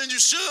poorer than you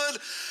should.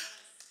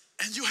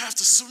 And you have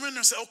to surrender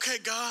and say, okay,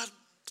 God,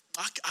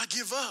 I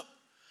give up.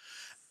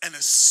 And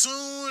as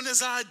soon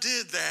as I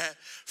did that,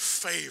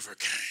 favor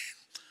came.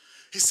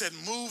 He said,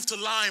 move to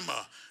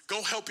Lima.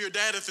 Go help your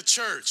dad at the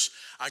church.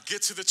 I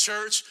get to the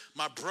church,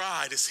 my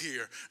bride is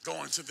here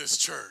going to this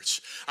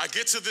church. I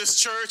get to this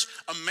church,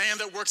 a man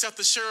that works at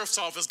the sheriff's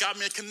office got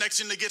me a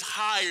connection to get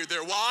hired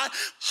there. Why?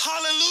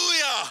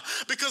 Hallelujah.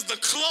 Because the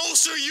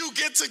closer you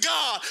get to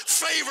God,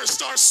 favor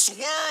starts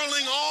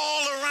swirling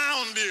all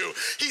around you.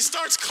 He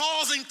starts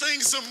causing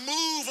things to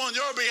move on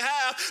your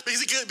behalf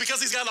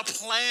because he's got a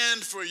plan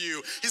for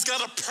you. He's got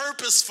a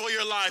purpose for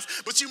your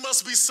life, but you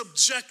must be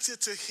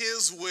subjected to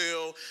his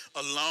will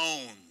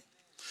alone.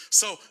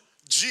 So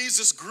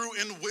Jesus grew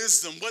in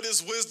wisdom. What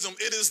is wisdom?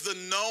 It is the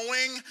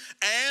knowing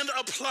and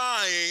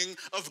applying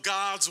of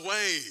God's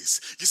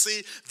ways. You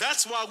see,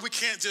 that's why we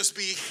can't just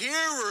be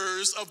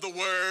hearers of the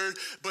word,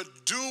 but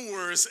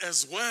doers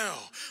as well.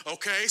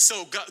 Okay,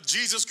 so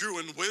Jesus grew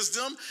in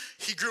wisdom.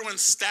 He grew in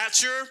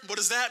stature. What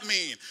does that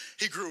mean?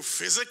 He grew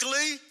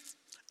physically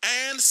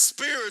and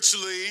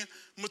spiritually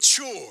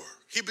mature.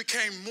 He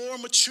became more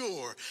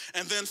mature.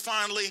 And then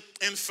finally,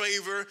 in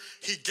favor,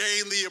 he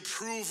gained the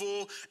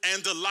approval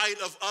and delight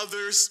of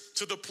others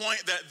to the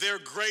point that their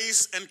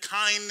grace and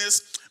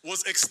kindness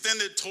was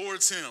extended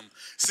towards him.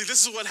 See,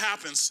 this is what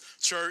happens,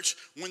 church,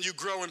 when you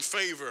grow in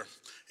favor.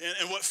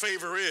 And what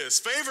favor is.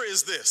 Favor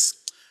is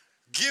this: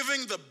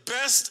 giving the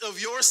best of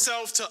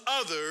yourself to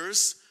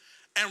others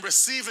and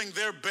receiving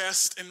their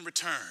best in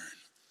return.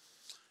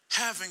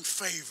 Having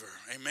favor,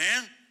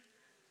 amen?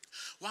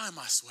 Why am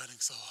I sweating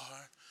so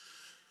hard?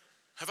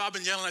 Have I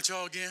been yelling at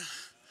y'all again?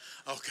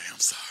 Okay, I'm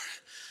sorry.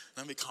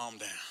 Let me calm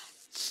down.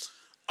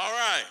 All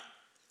right,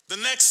 the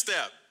next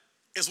step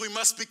is we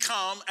must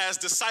become, as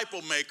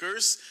disciple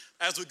makers,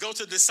 as we go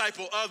to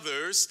disciple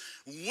others,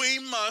 we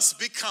must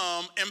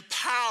become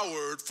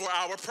empowered for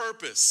our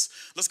purpose.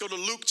 Let's go to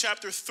Luke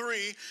chapter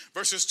 3,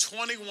 verses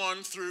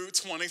 21 through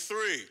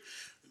 23.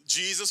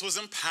 Jesus was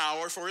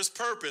empowered for his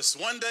purpose.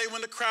 One day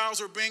when the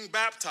crowds were being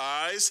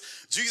baptized,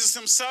 Jesus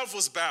himself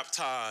was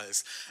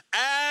baptized.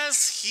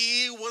 As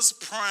he was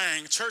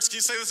praying, church, can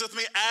you say this with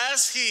me?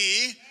 As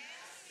he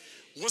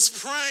was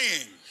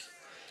praying,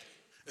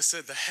 it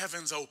said the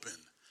heavens opened.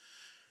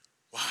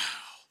 Wow.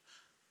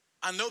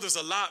 I know there's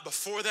a lot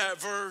before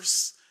that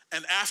verse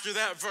and after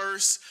that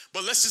verse,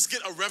 but let's just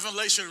get a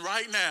revelation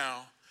right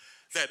now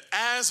that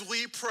as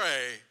we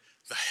pray,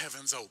 the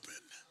heavens open.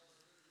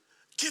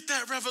 Get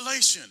that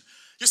revelation.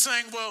 You're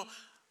saying, well,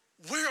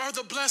 where are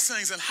the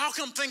blessings and how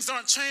come things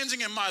aren't changing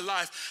in my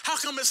life? How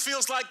come it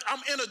feels like I'm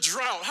in a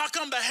drought? How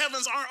come the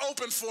heavens aren't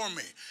open for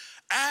me?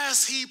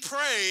 As he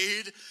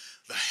prayed,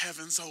 the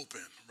heavens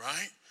opened,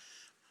 right?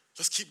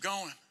 Let's keep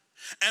going.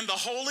 And the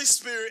Holy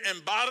Spirit in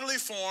bodily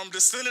form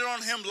descended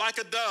on him like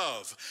a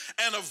dove.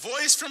 And a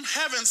voice from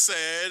heaven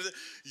said,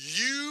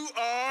 "You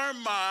are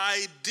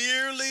my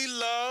dearly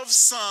loved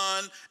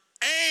son."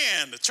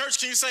 And, church,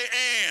 can you say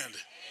and?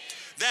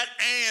 That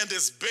and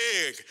is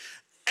big.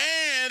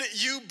 And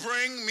you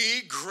bring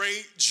me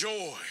great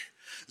joy.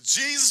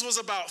 Jesus was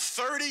about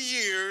 30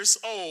 years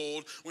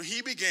old when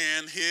he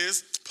began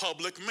his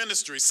public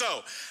ministry.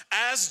 So,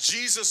 as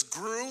Jesus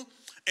grew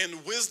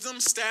in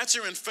wisdom,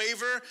 stature, and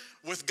favor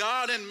with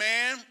God and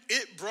man,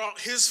 it brought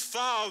his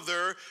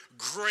Father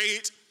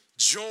great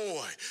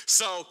joy.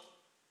 So,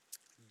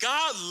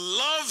 God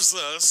loves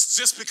us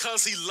just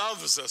because he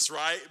loves us,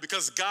 right?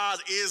 Because God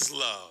is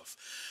love.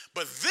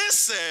 But this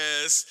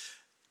says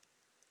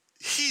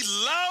he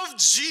loved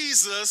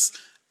Jesus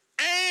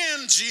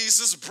and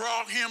Jesus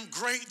brought him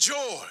great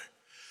joy.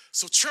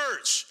 So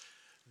church,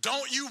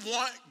 don't you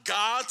want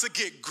God to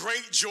get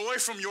great joy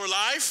from your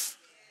life?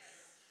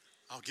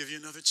 I'll give you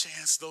another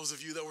chance, those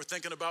of you that were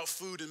thinking about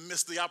food and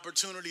missed the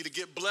opportunity to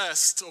get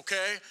blessed,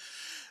 okay?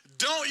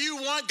 Don't you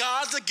want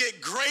God to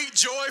get great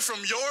joy from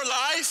your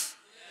life?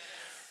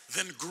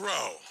 Then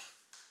grow.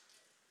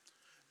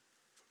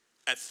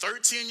 At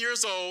 13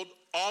 years old,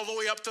 all the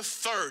way up to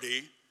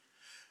 30,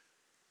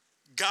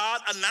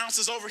 God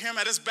announces over him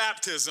at his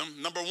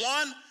baptism, number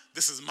one,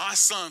 this is my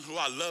son who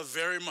I love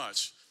very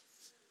much.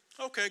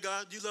 Okay,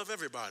 God, you love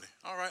everybody.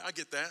 All right, I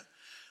get that.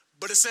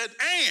 But it said,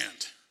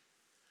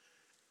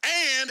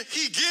 and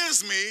he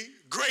gives me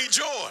great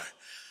joy.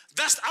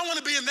 I want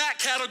to be in that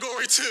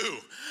category too.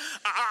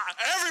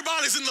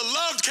 Everybody's in the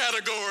loved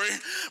category,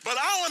 but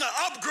I want to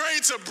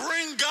upgrade to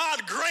bring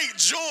God great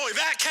joy,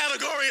 that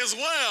category as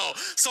well.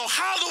 So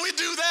how do we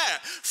do that?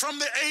 From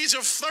the age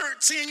of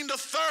 13 to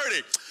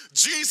 30,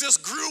 Jesus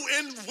grew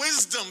in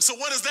wisdom. So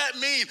what does that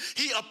mean?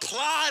 He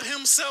applied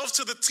himself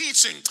to the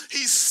teaching.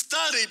 He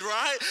studied,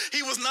 right?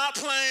 He was not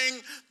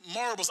playing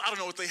marbles. I don't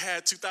know what they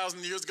had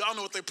 2,000 years ago. I don't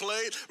know what they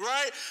played,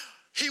 right?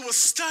 He was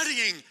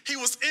studying. He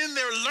was in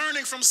there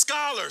learning from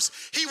scholars.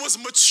 He was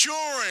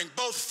maturing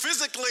both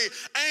physically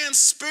and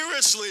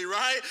spiritually,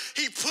 right?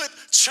 He put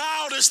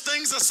childish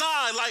things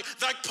aside. Like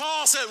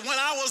Paul said, when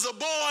I was a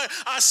boy,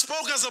 I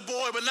spoke as a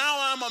boy, but now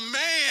I'm a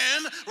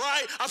man,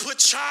 right? I put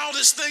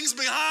childish things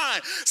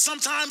behind.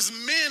 Sometimes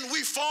men,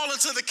 we fall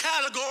into the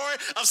category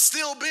of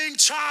still being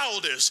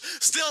childish,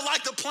 still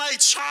like to play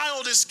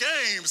childish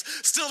games,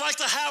 still like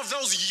to have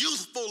those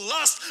youthful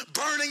lusts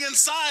burning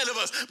inside of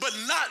us, but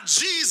not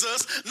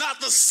Jesus. Not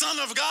the Son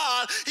of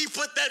God. He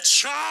put that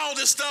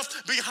childish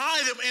stuff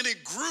behind him, and he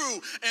grew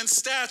in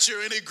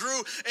stature, and he grew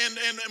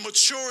in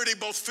maturity,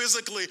 both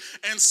physically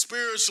and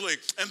spiritually.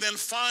 And then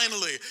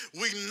finally,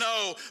 we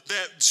know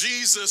that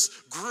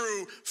Jesus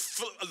grew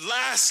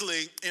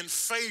lastly in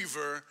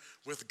favor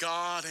with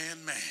God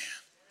and man.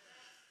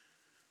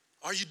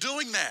 Are you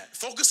doing that?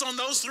 Focus on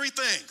those three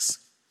things.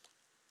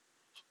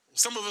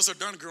 Some of us are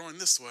done growing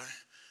this way.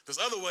 There's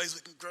other ways we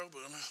can grow,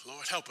 but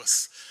Lord help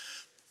us.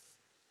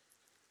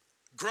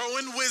 Grow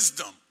in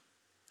wisdom.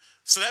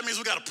 So that means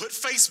we got to put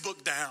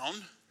Facebook down,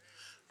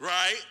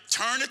 right?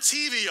 Turn the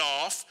TV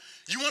off.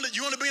 You want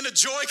to be in the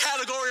joy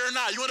category or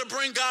not? You want to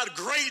bring God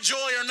great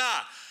joy or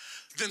not?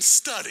 Then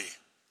study.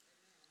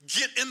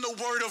 Get in the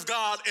Word of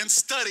God and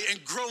study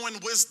and grow in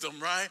wisdom,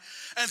 right?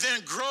 And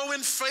then grow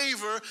in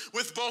favor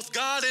with both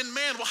God and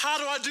man. Well, how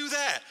do I do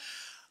that?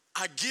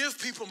 I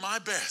give people my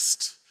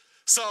best.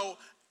 So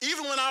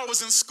even when I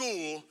was in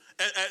school,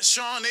 at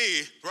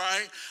Shawnee,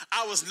 right,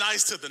 I was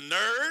nice to the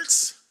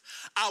nerds.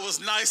 I was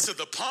nice to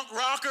the punk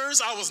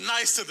rockers. I was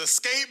nice to the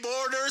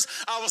skateboarders.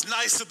 I was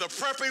nice to the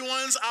preppy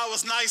ones. I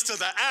was nice to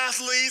the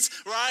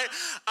athletes, right?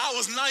 I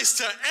was nice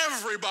to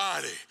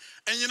everybody.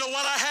 And you know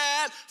what I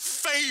had?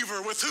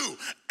 Favor with who?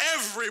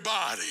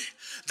 Everybody.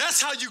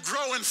 That's how you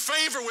grow in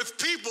favor with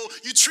people.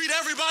 You treat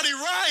everybody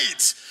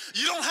right.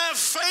 You don't have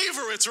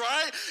favorites,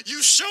 right?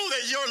 You show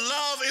that your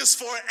love is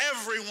for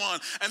everyone.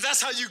 And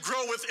that's how you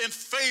grow in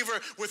favor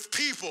with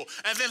people.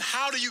 And then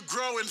how do you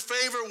grow in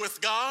favor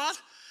with God?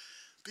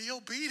 Be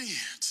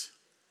obedient.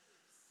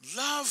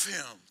 Love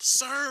him,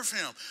 serve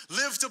him,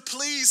 live to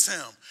please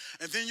him.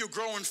 And then you'll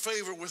grow in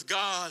favor with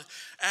God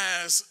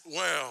as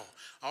well.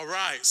 All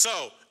right,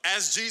 so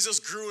as Jesus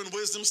grew in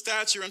wisdom,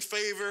 stature, and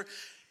favor,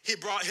 he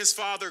brought his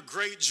Father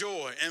great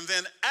joy. And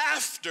then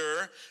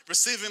after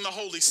receiving the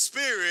Holy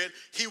Spirit,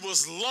 he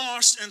was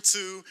launched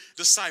into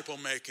disciple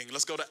making.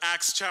 Let's go to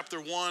Acts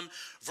chapter 1,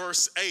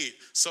 verse 8.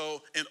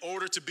 So in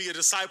order to be a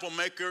disciple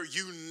maker,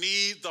 you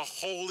need the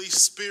Holy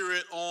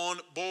Spirit on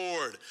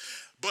board.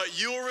 But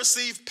you'll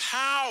receive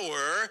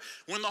power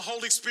when the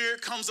Holy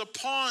Spirit comes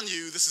upon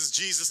you. This is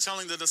Jesus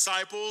telling the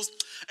disciples.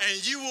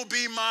 And you will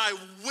be my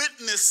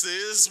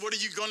witnesses. What are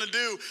you going to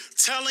do?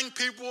 Telling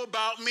people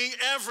about me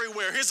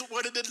everywhere. Here's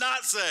what it did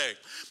not say.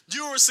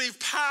 You'll receive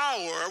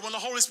power when the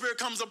Holy Spirit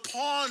comes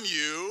upon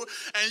you.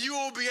 And you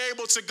will be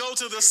able to go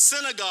to the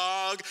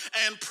synagogue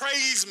and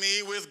praise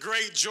me with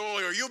great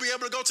joy. Or you'll be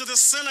able to go to the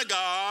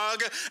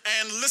synagogue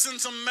and listen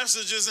to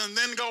messages and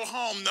then go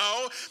home.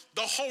 No,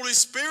 the Holy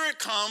Spirit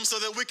comes so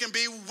that we can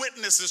be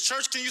witnesses.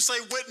 Church, can you say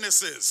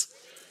witnesses?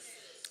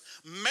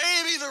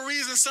 Maybe the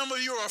reason some of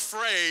you are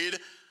afraid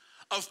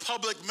of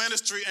public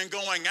ministry and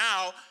going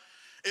out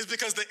is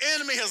because the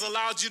enemy has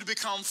allowed you to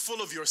become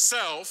full of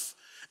yourself.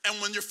 And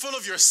when you're full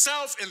of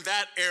yourself in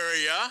that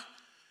area,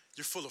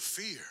 you're full of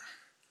fear.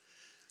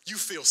 You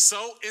feel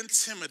so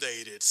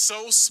intimidated,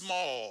 so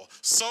small,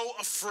 so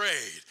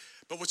afraid.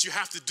 But what you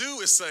have to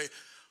do is say,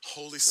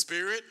 Holy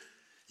Spirit,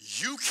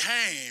 you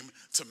came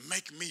to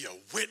make me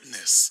a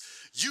witness.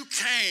 You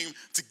came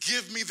to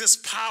give me this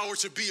power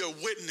to be a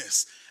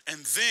witness. And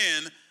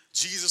then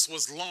Jesus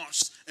was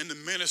launched in the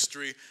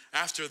ministry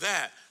after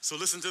that. So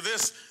listen to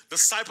this.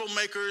 Disciple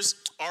makers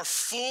are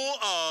full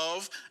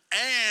of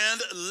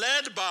and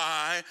led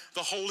by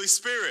the Holy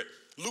Spirit.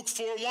 Luke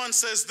 4:1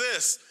 says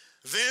this.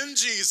 Then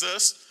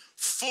Jesus,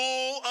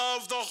 full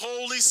of the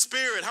Holy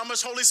Spirit. How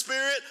much Holy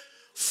Spirit?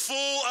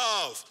 Full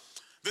of.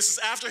 This is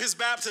after his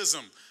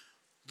baptism.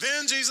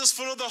 Then Jesus,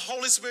 full of the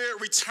Holy Spirit,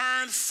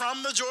 returned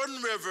from the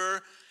Jordan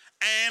River,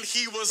 and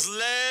he was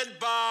led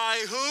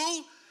by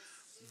who?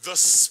 The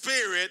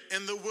Spirit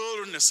in the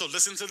wilderness. So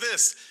listen to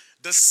this.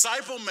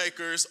 Disciple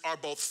makers are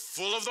both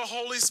full of the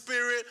Holy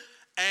Spirit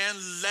and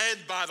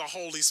led by the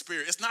Holy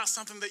Spirit. It's not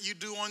something that you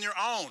do on your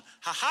own.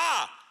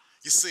 Ha-ha!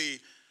 You see,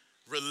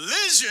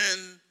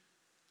 religion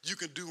you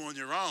can do on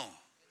your own.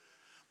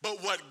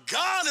 But what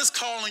God is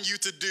calling you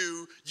to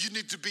do, you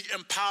need to be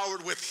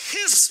empowered with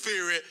his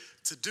Spirit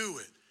to do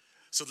it.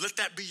 So let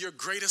that be your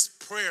greatest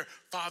prayer.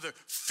 Father,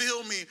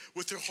 fill me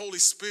with your Holy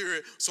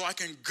Spirit so I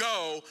can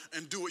go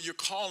and do what you're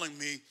calling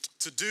me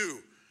to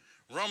do.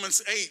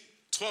 Romans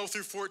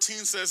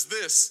 8:12-14 says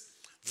this.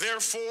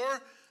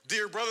 Therefore,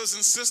 dear brothers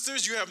and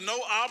sisters, you have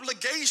no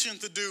obligation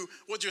to do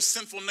what your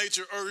sinful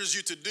nature urges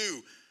you to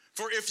do.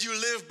 For if you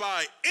live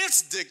by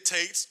its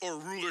dictates or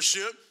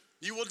rulership,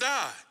 you will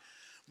die.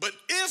 But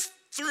if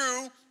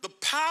through the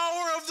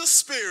power of the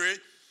Spirit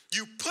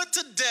you put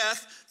to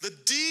death the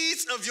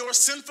deeds of your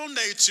sinful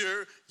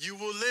nature, you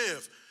will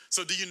live.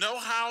 So do you know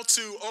how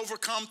to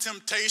overcome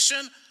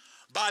temptation?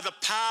 By the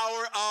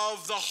power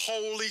of the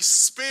Holy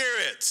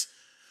Spirit.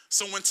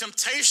 So when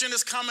temptation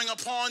is coming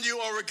upon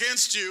you or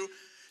against you,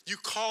 you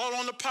call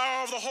on the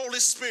power of the Holy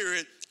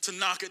Spirit to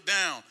knock it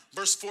down.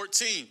 Verse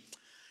 14,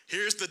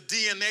 here's the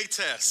DNA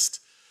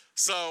test.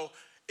 So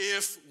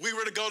if we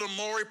were to go to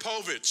Maury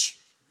Povich,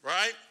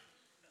 right?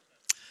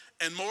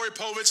 And Maury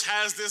Povich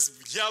has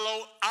this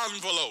yellow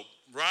envelope,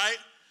 right?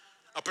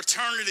 A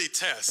paternity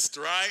test,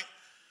 right?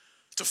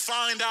 To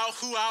find out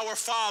who our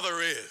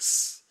father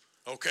is,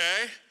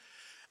 okay?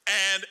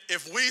 And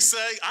if we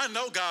say, I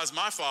know God's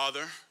my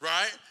father,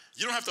 right?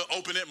 You don't have to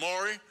open it,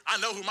 Maury. I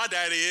know who my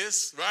daddy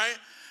is, right?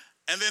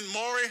 And then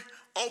Maury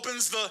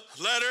opens the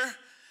letter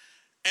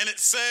and it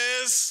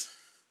says,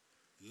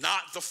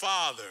 not the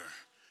father.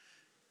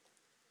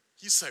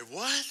 You say,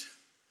 what?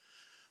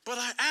 But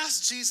I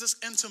asked Jesus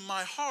into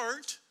my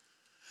heart,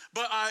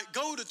 but I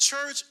go to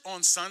church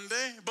on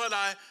Sunday, but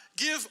I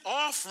give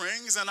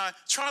offerings and I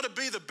try to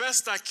be the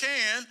best I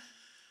can,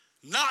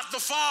 not the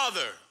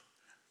father.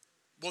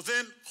 Well,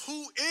 then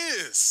who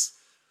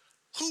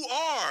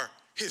are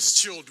his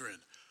children?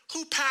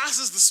 Who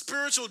passes the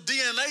spiritual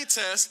DNA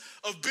test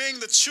of being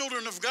the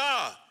children of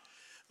God?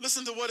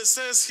 Listen to what it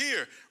says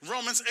here,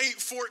 Romans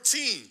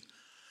 8:14.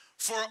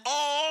 For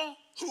all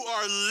who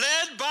are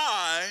led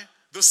by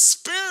the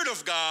Spirit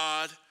of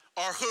God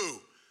are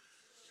who?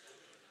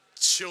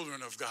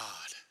 Children of God.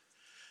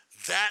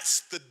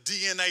 That's the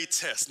DNA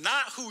test.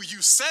 Not who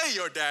you say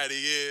your daddy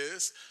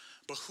is,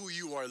 but who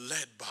you are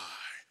led by.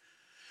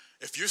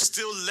 If you're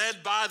still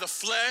led by the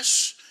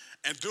flesh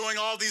and doing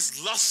all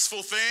these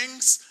lustful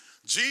things,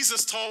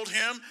 Jesus told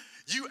him,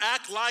 you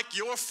act like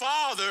your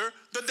father,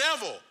 the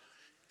devil.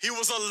 He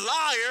was a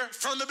liar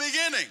from the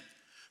beginning.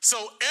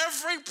 So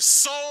every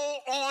soul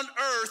on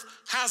earth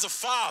has a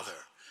father.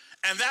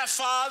 And that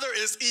father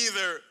is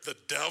either the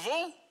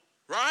devil,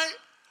 right,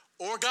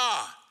 or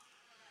God.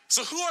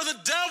 So who are the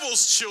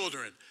devil's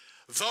children?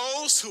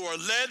 Those who are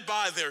led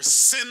by their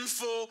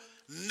sinful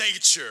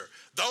nature.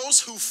 Those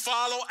who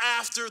follow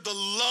after the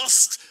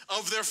lust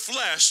of their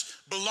flesh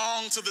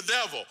belong to the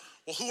devil.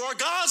 Well, who are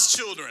God's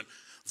children?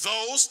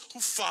 Those who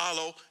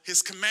follow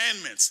his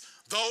commandments.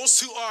 Those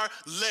who are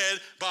led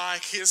by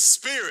his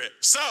Spirit.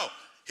 So,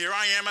 here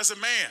I am as a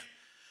man.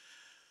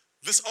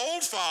 This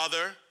old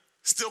father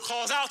still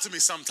calls out to me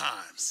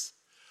sometimes.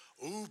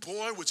 Ooh,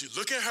 boy, would you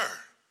look at her.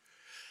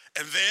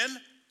 And then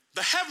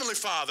the Heavenly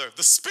Father,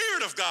 the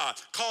Spirit of God,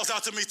 calls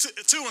out to me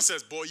too and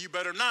says, boy, you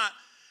better not.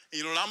 And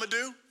you know what I'm going to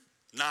do?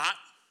 Not.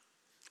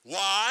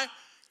 Why?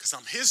 Because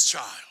I'm his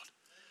child.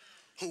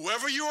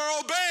 Whoever you are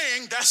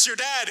obeying, that's your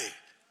daddy,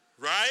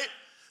 right?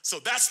 So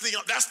that's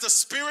the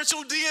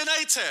spiritual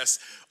DNA test.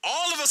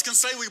 All of us can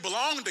say we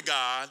belong to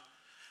God,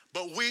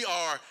 but we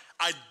are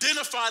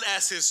identified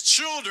as his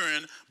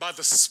children by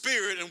the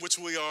Spirit in which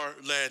we are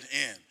led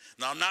in.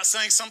 Now, I'm not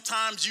saying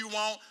sometimes you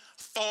won't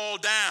fall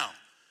down.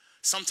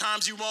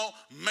 Sometimes you won't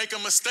make a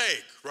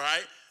mistake,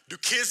 right? Do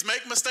kids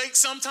make mistakes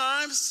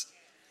sometimes?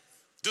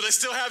 Do they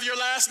still have your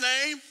last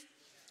name?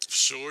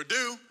 Sure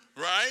do,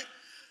 right?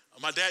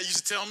 My dad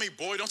used to tell me,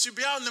 boy, don't you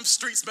be out in them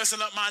streets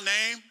messing up my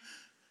name.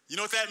 You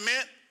know what that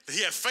meant? That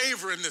he had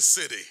favor in this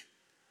city.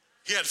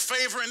 He had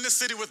favor in this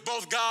city with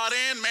both God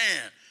and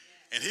man.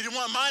 And he didn't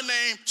want my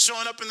name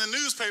showing up in the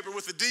newspaper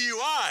with a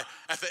DUI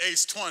at the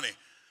age 20.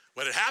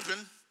 But it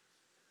happened.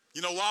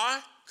 You know why?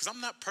 Because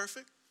I'm not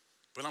perfect,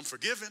 but I'm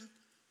forgiven.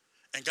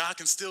 And God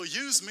can still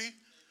use me.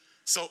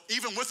 So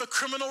even with a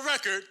criminal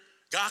record,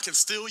 God can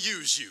still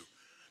use you.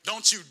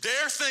 Don't you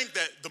dare think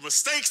that the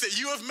mistakes that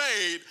you have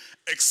made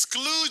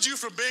exclude you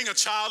from being a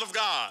child of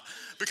God.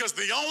 Because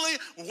the only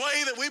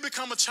way that we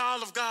become a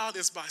child of God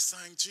is by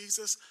saying,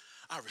 Jesus,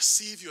 I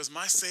receive you as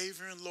my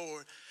Savior and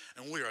Lord,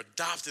 and we are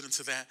adopted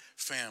into that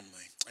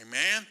family.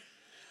 Amen?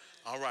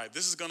 All right,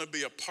 this is going to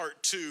be a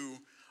part 2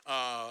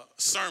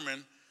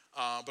 sermon,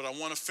 but I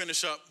want to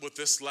finish up with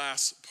this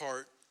last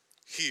part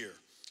here.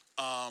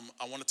 I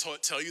want to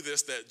tell you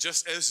this, that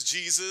just as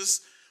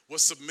Jesus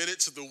was submitted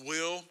to the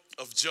will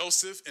of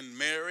Joseph and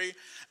Mary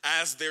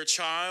as their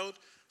child,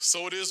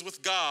 so it is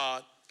with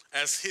God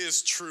as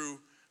his true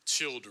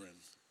children.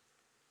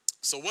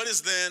 So what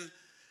is then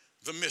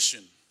the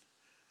mission?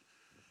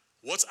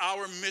 What's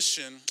our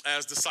mission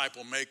as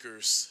disciple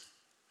makers?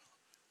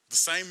 The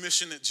same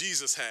mission that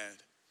Jesus had.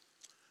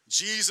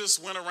 Jesus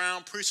went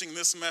around preaching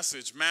this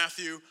message.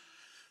 Matthew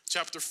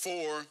chapter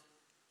 4,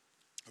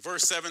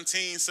 verse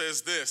 17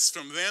 says this,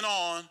 from then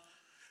on,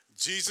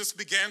 Jesus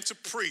began to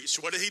preach.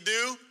 What did he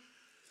do?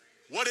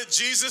 What did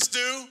Jesus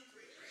do?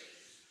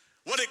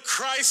 What did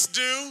Christ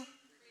do?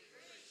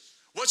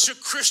 What should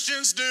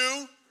Christians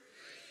do?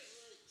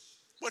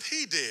 What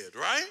he did,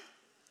 right?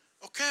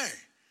 Okay.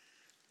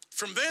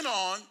 From then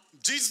on,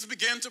 Jesus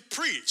began to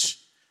preach.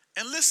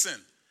 And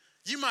listen,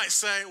 you might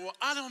say, well,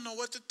 I don't know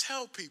what to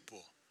tell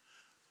people.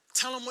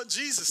 Tell them what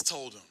Jesus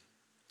told them.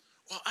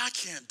 Well, I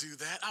can't do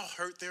that. I'll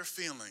hurt their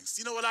feelings.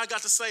 You know what I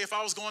got to say if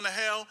I was going to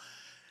hell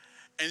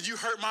and you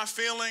hurt my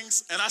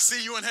feelings and I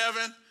see you in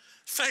heaven?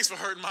 Thanks for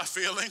hurting my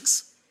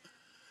feelings.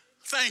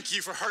 Thank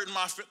you for hurting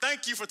my feelings.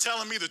 Thank you for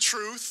telling me the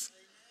truth.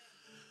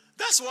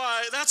 That's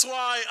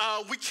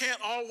why we can't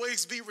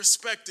always be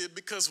respected,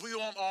 because we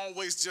won't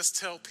always just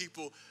tell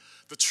people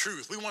the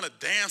truth. We want to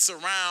dance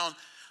around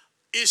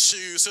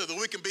issues so that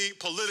we can be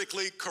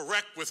politically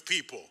correct with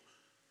people,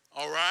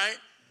 all right?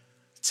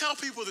 Tell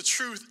people the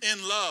truth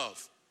in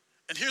love.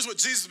 And here's what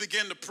Jesus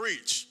began to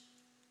preach.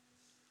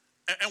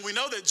 And we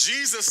know that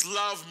Jesus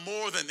loved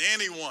more than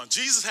anyone.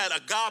 Jesus had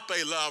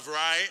agape love,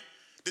 right?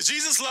 Did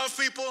Jesus love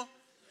people?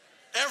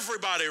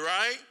 Everybody,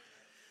 right?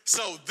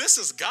 So this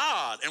is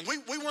God, and we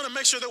want to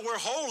make sure that we're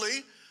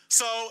holy.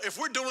 So if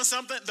we're doing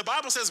something, the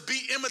Bible says be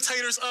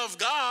imitators of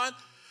God.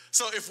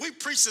 So if we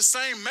preach the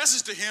same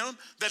message to him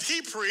that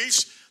he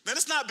preached, then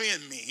it's not being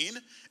mean.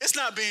 It's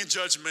not being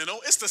judgmental.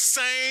 It's the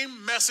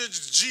same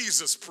message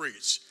Jesus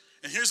preached.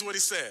 And here's what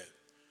he said.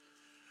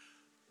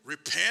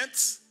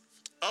 Repent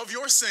of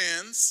your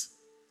sins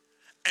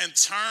and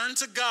turn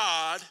to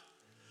God,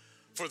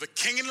 for the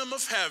kingdom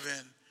of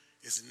heaven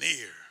is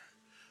near.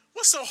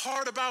 What's so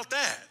hard about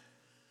that?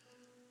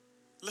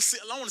 Let's see.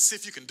 I want to see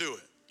if you can do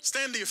it.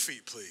 Stand to your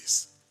feet,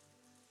 please.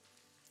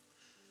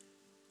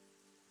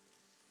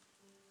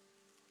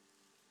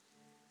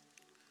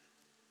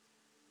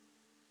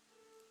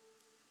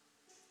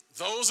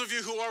 Those of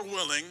you who are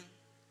willing,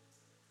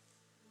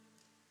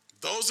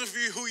 those of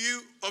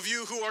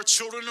you who are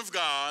children of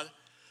God,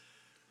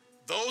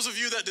 those of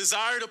you that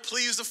desire to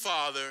please the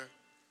Father,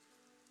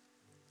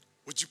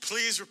 would you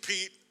please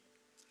repeat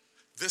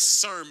this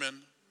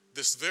sermon,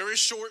 this very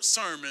short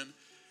sermon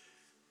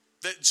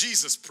that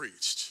Jesus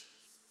preached?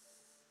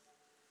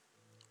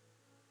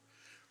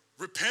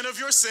 Repent of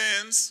your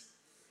sins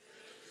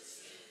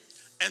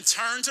and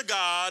turn to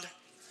God,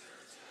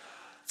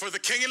 for the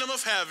kingdom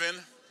of heaven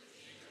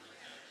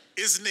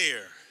is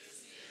near.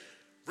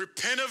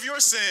 Repent of your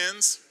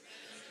sins,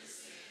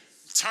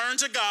 turn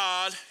to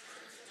God,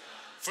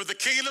 for the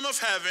kingdom of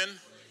heaven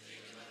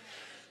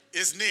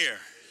is near.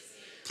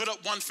 Put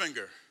up one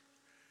finger.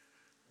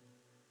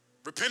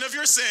 Repent of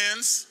your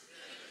sins.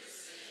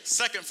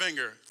 Second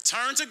finger.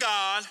 Turn to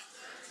God.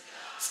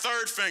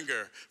 Third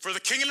finger. For the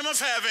kingdom of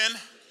heaven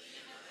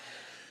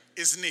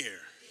is near.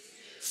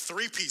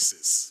 3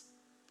 pieces.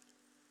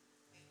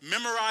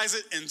 Memorize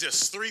it in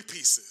just 3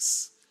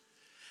 pieces.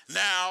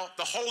 Now,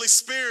 the Holy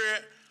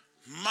Spirit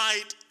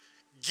might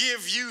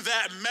give you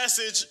that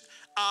message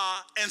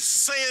and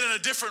say it in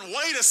a different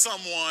way to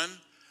someone,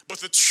 but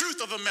the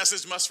truth of the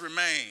message must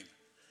remain.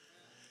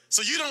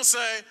 So you don't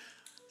say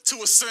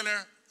to a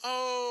sinner,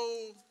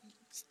 oh,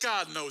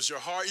 God knows your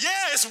heart. Yeah,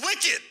 it's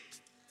wicked.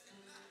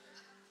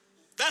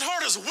 That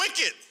heart is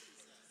wicked.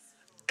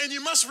 And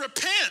you must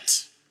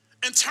repent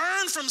and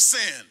turn from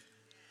sin,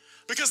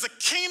 because the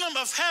kingdom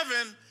of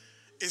heaven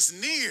is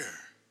near.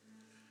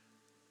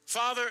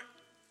 Father,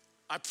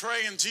 I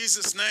pray in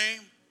Jesus'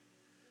 name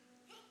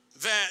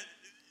that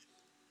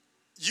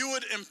you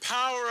would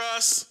empower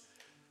us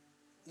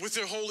with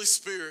your Holy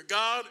Spirit.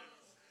 God,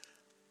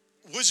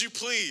 would you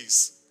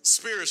please,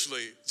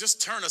 spiritually,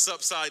 just turn us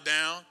upside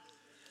down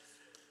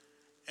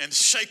and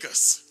shake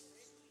us.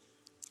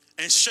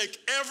 And shake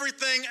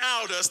everything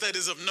out of us that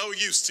is of no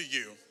use to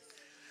you.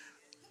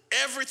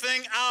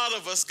 Everything out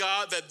of us,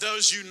 God, that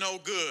does you no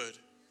good,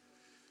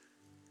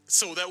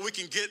 so that we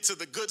can get to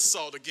the good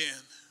salt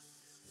again.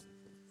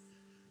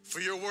 For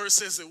your word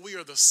says that we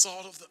are the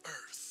salt of the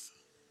earth.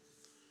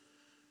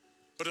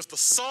 But if the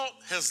salt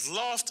has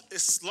lost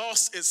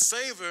its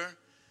savor,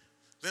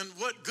 then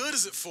what good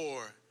is it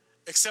for,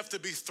 except to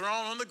be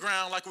thrown on the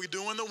ground like we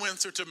do in the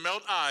winter to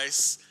melt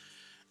ice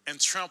and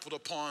trampled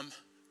upon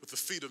with the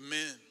feet of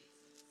men?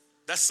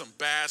 That's some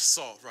bad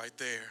salt right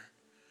there.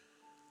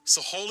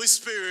 So Holy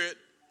Spirit,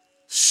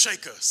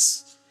 shake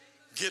us.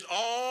 Get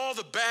all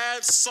the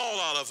bad salt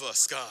out of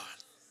us, God.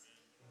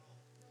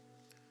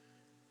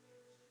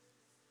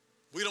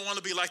 We don't want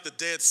to be like the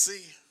Dead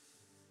Sea,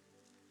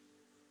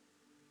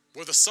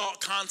 where the salt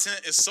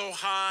content is so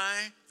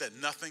high that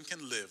nothing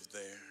can live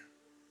there.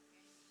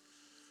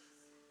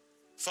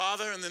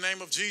 Father, in the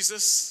name of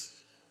Jesus,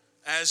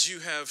 as you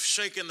have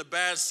shaken the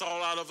bad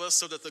salt out of us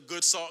so that the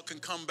good salt can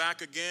come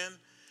back again,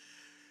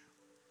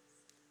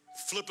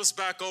 flip us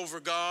back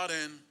over, God,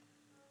 and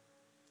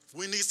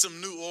we need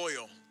some new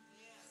oil.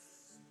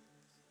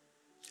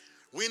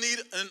 We need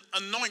an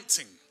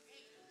anointing.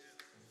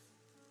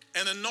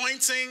 An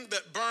anointing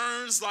that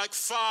burns like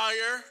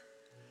fire,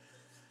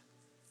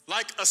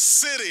 like a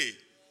city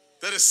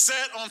that is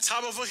set on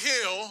top of a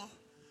hill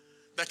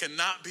that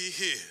cannot be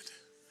hid.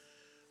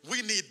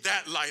 We need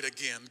that light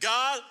again.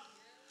 God,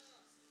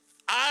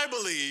 I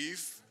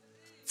believe,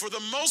 for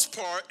the most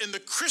part, in the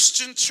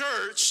Christian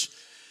church,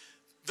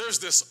 there's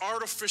this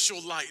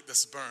artificial light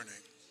that's burning.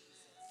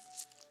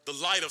 The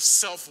light of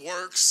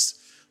self-works,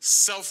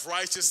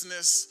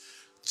 self-righteousness,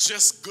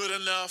 just good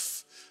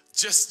enough,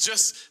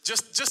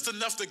 just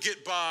enough to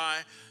get by.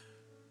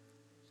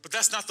 But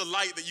that's not the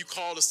light that you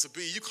called us to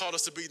be. You called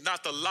us to be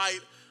not the light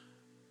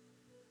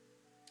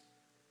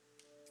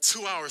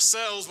to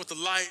ourselves, but the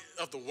light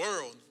of the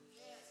world.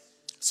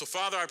 So,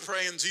 Father, I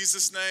pray in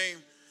Jesus' name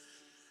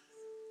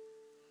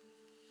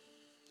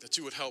that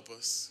you would help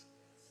us.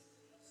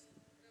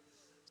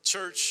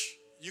 Church,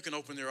 you can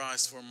open your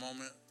eyes for a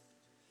moment.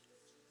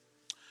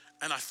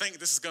 And I think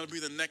this is going to be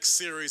the next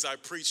series I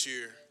preach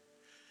here,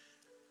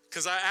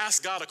 because I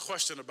asked God a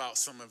question about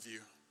some of you.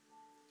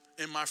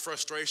 In my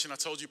frustration, I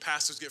told you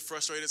pastors get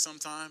frustrated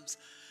sometimes.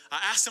 I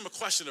asked him a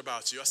question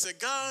about you. I said,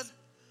 God,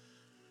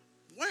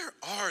 where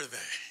are they?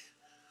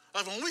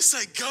 Like when we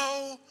say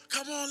go,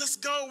 come on, let's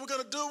go. We're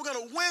going to do it. We're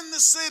going to win the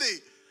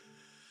city.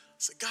 I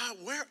said, God,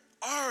 where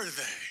are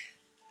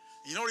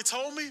they? You know what he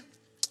told me?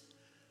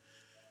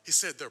 He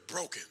said, they're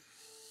broken.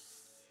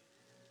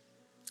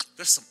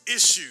 There's some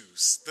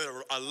issues that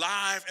are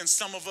alive in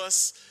some of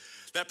us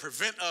that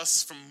prevent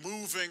us from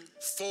moving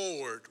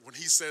forward when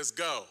he says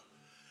go.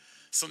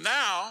 So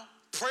now,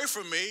 pray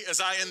for me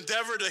as I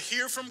endeavor to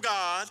hear from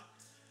God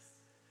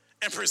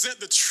and present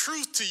the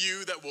truth to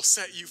you that will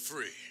set you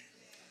free.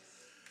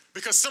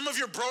 Because some of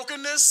your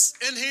brokenness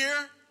in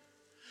here,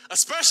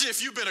 especially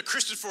if you've been a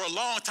Christian for a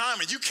long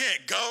time and you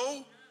can't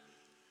go,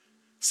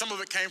 some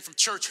of it came from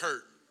church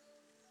hurt.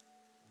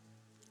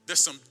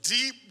 There's some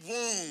deep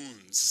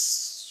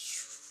wounds.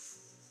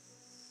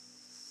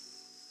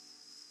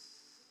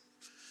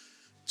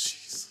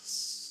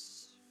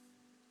 Jesus.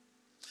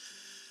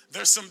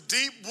 There's some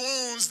deep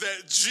wounds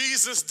that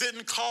Jesus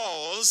didn't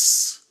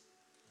cause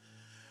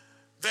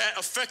that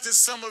affected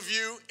some of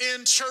you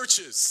in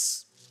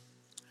churches.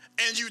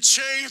 And you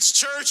changed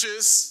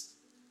churches,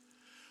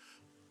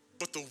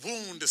 but the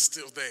wound is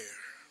still there.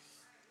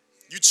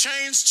 You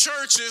changed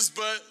churches,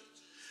 but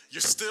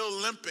you're still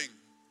limping.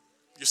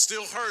 You're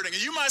still hurting.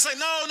 And you might say,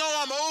 no,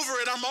 I'm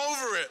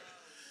over it.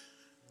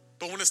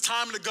 But when it's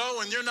time to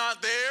go and you're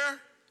not there,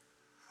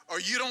 or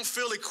you don't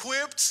feel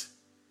equipped,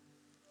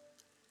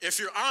 if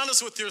you're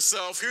honest with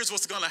yourself, here's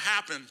what's going to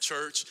happen,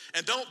 church.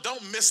 And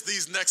don't miss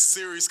these next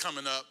series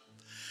coming up.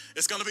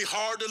 It's going to be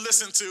hard to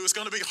listen to. It's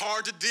going to be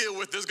hard to deal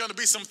with. There's going to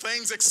be some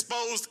things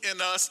exposed in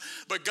us,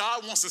 but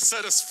God wants to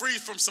set us free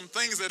from some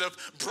things that have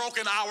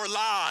broken our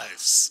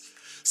lives.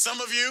 Some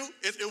of you,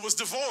 it was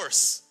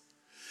divorce.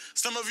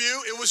 Some of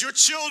you, it was your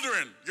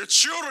children. Your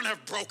children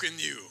have broken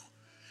you,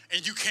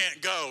 and you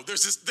can't go.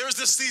 There's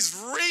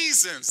these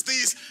reasons,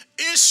 these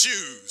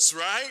issues,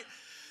 right?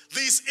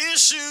 These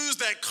issues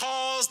that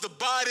cause the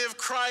body of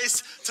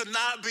Christ to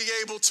not be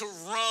able to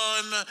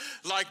run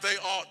like they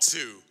ought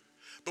to.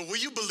 But will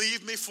you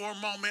believe me for a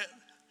moment?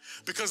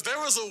 Because there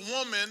was a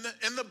woman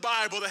in the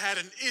Bible that had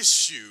an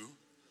issue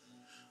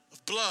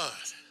of blood.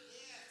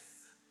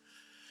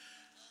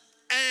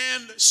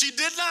 And she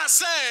did not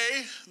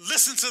say,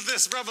 listen to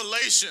this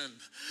revelation.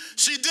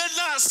 She did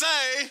not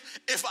say,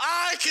 if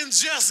I can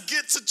just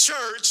get to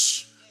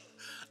church,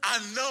 I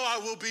know I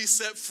will be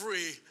set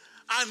free.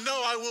 I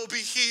know I will be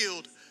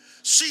healed.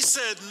 She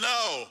said,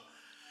 no,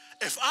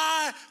 if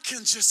I can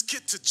just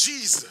get to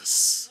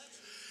Jesus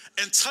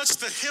and touch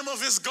the hem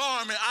of his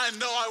garment, I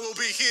know I will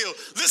be healed.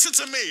 Listen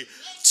to me.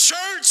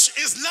 Church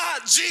is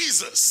not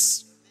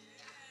Jesus.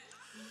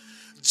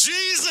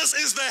 Jesus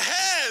is the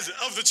head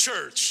of the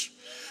church.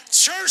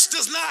 Church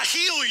does not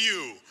heal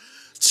you.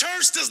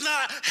 Church does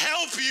not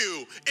help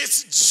you.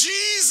 It's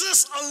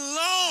Jesus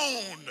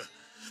alone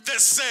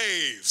that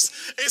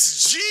saves.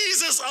 It's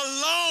Jesus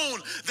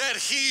alone that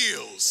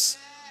heals.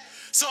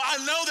 So I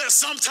know that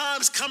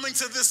sometimes coming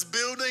to this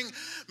building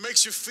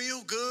makes you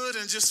feel good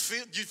and you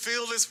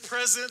feel his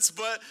presence,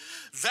 but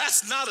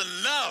that's not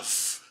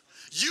enough.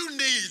 You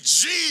need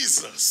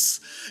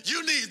Jesus.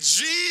 You need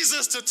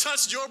Jesus to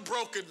touch your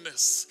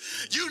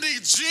brokenness. You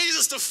need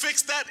Jesus to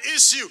fix that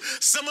issue.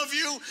 Some of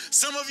you,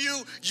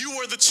 you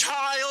were the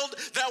child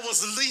that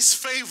was least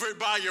favored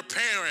by your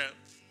parent.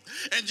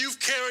 And you've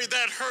carried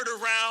that hurt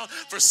around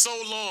for so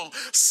long.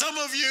 Some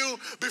of you,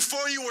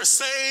 before you were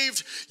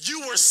saved,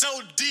 you were so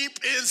deep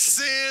in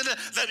sin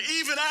that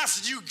even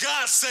after you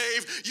got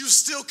saved, you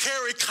still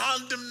carry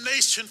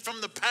condemnation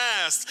from the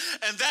past.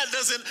 And that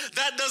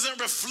doesn't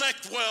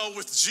reflect well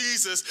with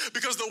Jesus,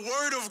 because the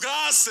word of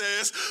God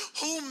says,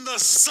 whom the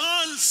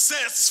Son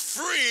sets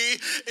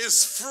free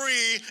is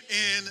free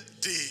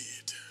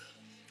indeed.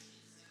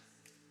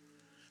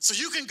 So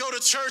you can go to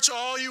church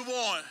all you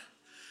want,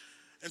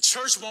 and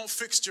church won't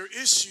fix your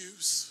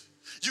issues.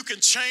 You can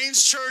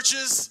change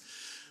churches,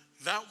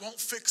 that won't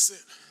fix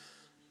it.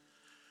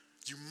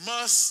 You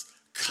must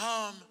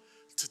come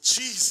to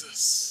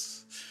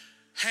Jesus.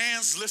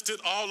 Hands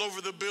lifted all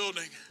over the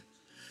building.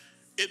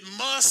 It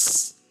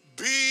must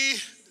be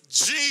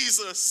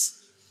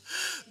Jesus.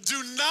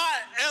 Do not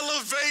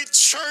elevate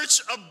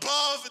church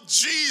above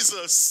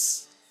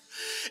Jesus.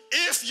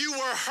 If you were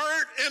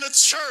hurt in a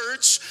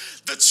church,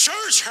 the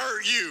church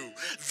hurt you.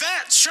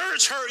 That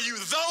church hurt you.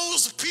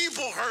 Those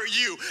people hurt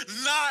you,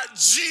 not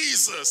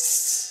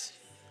Jesus.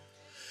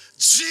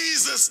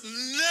 Jesus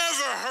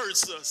never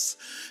hurts us.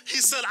 He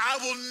said, I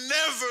will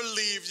never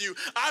leave you.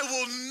 I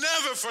will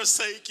never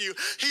forsake you.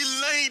 He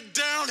laid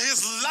down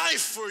his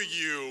life for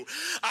you.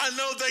 I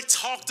know they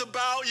talked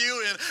about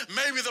you, and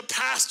maybe the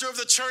pastor of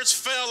the church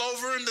fell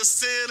over into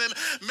sin, and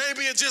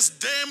maybe it just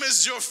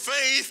damaged your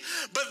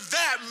faith, but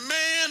that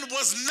man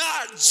was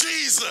not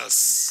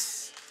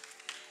Jesus.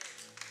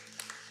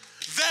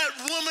 That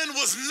woman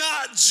was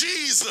not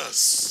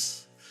Jesus.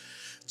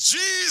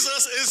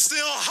 Jesus is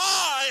still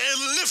high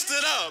and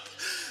lifted up.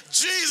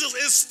 Jesus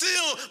is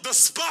still the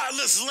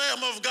spotless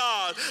Lamb of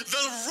God,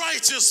 the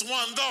righteous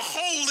one, the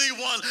holy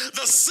one,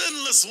 the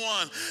sinless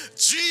one.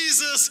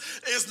 Jesus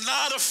is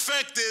not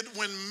affected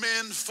when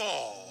men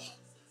fall.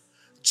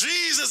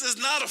 Jesus is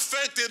not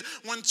affected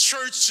when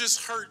churches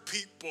hurt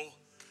people.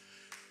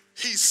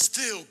 He's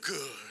still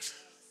good.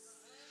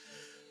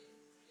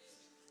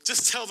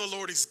 Just tell the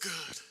Lord he's good.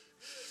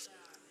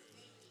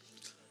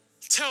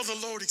 Tell the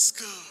Lord he's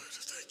good.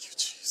 Thank you,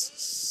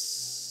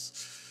 Jesus.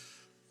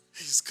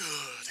 He's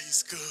good,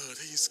 he's good,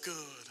 he's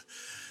good.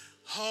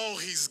 Oh,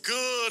 he's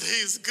good,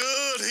 he's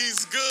good,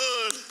 he's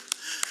good.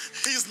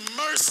 His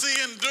mercy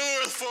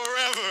endureth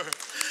forever.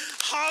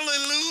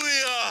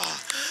 Hallelujah.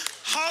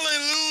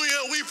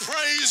 Hallelujah. We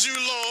praise you,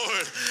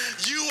 Lord.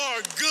 You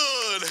are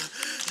good.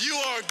 You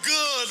are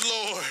good,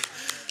 Lord.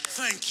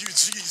 Thank you,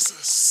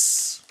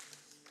 Jesus.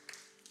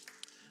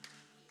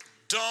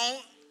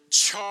 Don't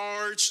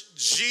charge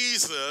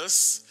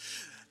Jesus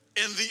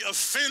in the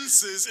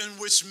offenses in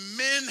which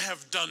men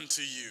have done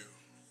to you.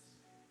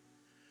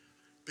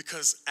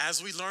 Because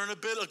as we learned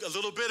a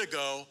little bit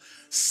ago,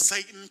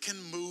 Satan can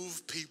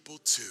move people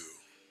too.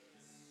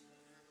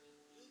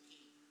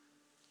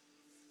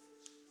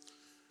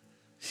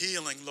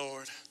 Healing,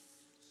 Lord.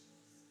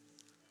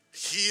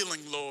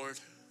 Healing, Lord.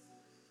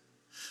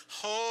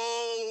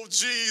 Oh,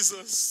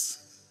 Jesus.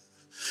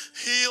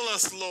 Heal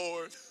us,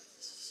 Lord.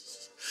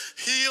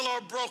 Heal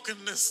our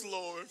brokenness,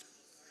 Lord.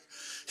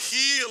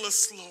 Heal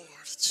us,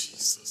 Lord,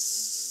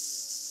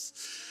 Jesus.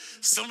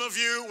 Some of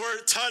you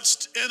were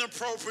touched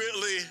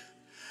inappropriately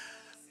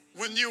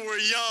when you were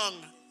young,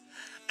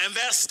 and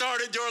that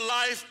started your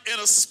life in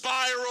a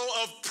spiral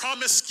of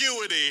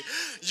promiscuity.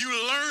 You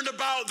learned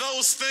about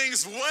those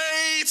things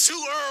way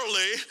too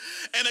early,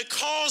 and it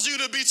caused you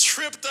to be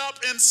tripped up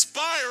in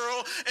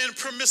spiral and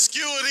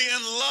promiscuity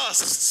and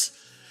lust.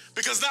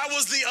 Because that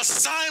was the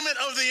assignment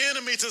of the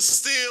enemy, to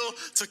steal,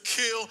 to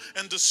kill,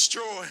 and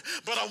destroy.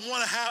 But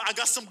I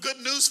got some good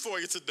news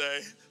for you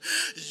today.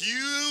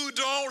 You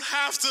don't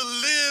have to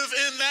live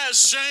in that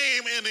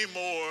shame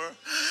anymore.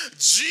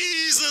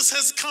 Jesus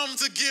has come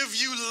to give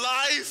you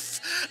life,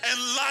 and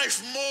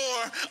life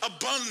more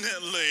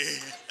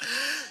abundantly.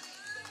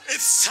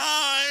 It's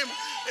time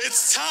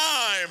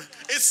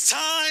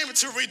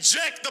to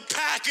reject the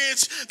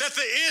package that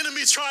the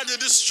enemy tried to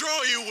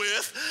destroy you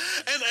with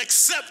and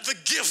accept the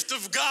gift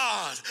of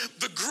God,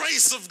 the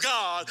grace of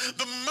God,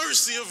 the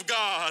mercy of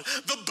God.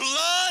 The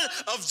blood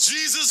of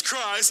Jesus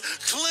Christ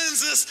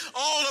cleanses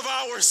all of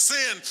our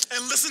sin.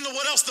 And listen to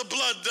what else the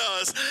blood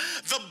does.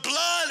 The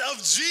blood of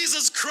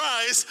Jesus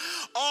Christ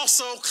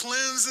also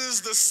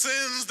cleanses the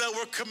sins that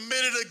were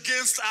committed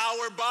against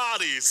our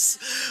bodies.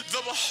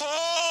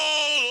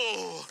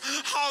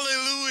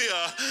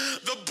 Hallelujah.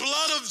 The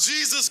blood of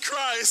Jesus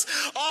Christ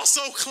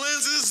also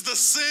cleanses the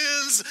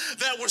sins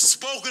that were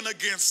spoken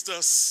against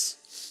us.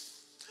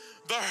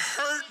 The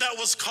hurt that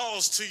was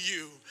caused to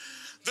you,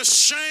 the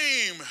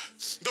shame,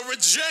 the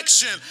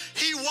rejection.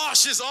 He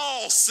washes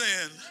all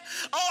sin.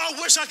 Oh,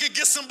 I wish I could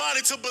get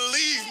somebody to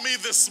believe me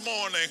this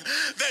morning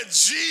that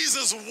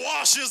Jesus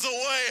washes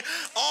away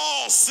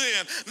all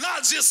sin.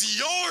 Not just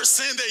your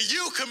sin that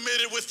you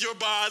committed with your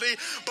body,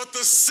 but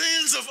the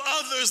sins of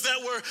others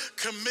that were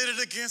committed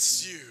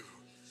against you.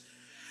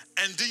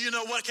 And do you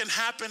know what can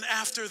happen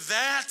after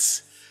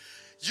that?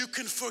 You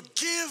can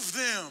forgive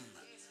them.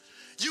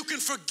 You can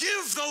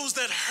forgive those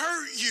that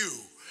hurt you.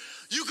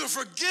 You can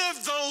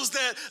forgive those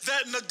that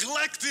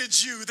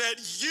neglected you, that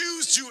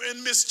used you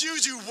and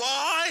misused you.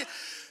 Why?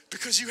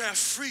 Because you have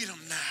freedom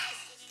now.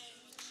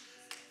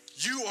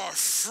 You are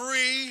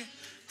free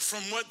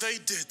from what they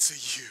did to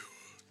you.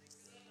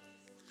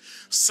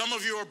 Some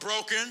of you are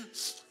broken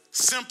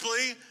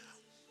simply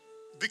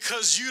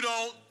because you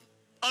don't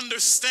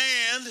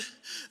understand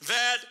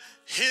that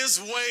his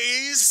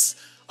ways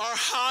are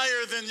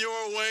higher than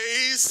your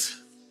ways,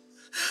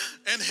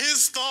 and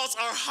his thoughts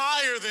are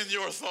higher than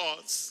your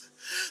thoughts.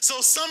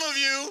 So some of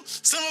you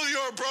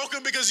are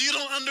broken because you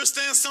don't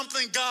understand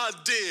something God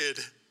did.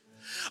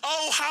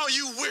 Oh, how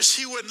you wish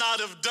he would not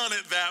have done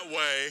it that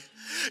way.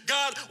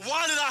 God,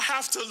 why did I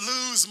have to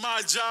lose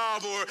my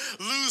job or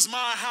lose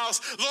my house?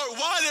 Lord,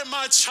 why did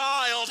my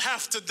child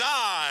have to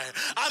die?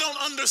 I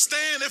don't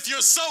understand. If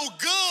you're so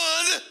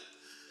good,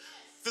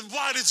 then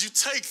why did you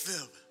take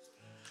them?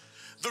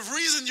 The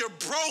reason you're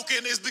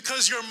broken is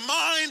because your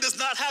mind does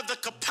not have the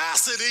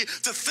capacity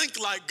to think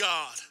like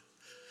God,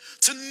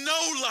 to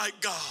know like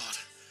God.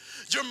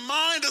 Your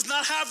mind does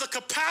not have the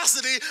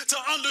capacity to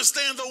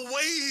understand the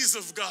ways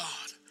of God.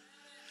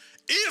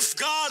 If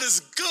God is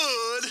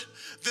good,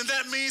 then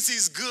that means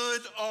he's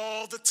good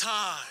all the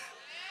time.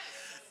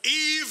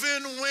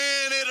 Even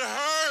when it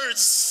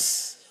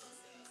hurts.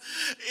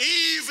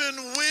 Even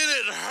when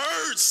it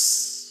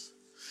hurts.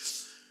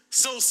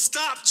 So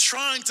stop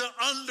trying to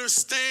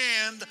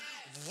understand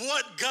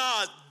what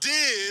God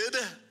did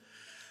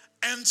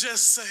and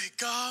just say,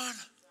 God,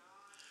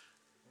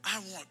 I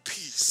want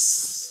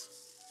peace.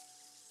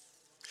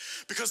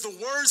 Because the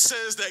word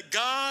says that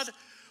God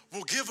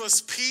will give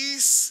us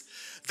peace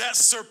that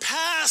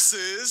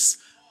surpasses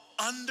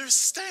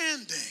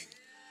understanding.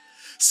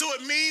 So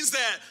it means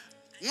that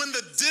when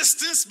the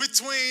distance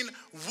between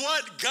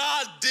what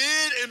God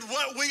did and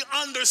what we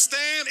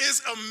understand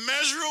is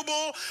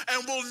immeasurable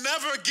and we'll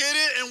never get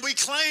it and we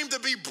claim to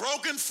be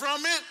broken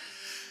from it,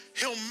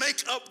 he'll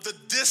make up the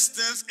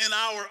distance in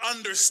our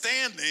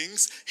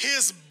understandings,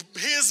 his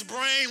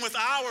brain with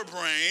our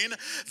brain.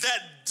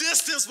 That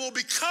distance will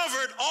be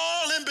covered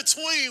all in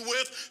between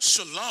with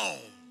shalom.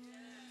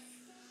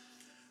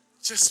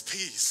 Just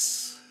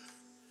peace.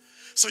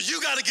 So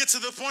you got to get to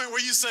the point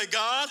where you say,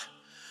 God,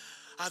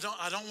 I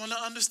don't want to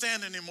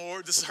understand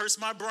anymore. This hurts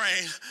my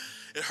brain.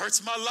 It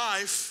hurts my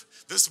life.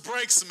 This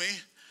breaks me.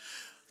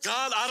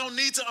 God, I don't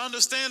need to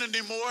understand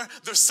anymore.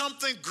 There's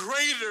something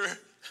greater.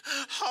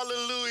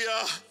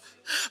 Hallelujah.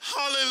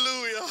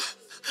 Hallelujah.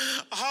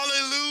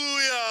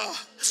 Hallelujah.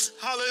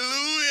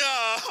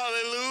 Hallelujah.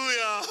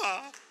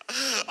 Hallelujah.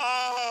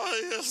 Oh,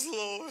 yes,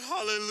 Lord.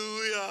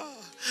 Hallelujah.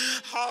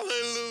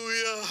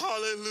 Hallelujah.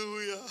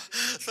 Hallelujah.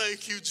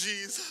 Thank you,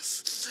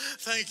 Jesus.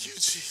 Thank you,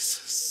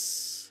 Jesus.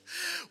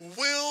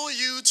 Will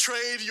you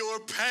trade your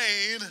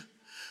pain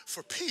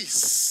for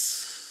peace?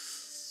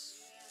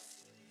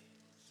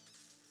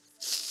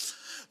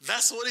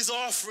 That's what he's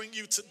offering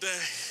you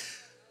today.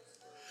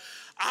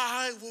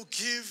 I will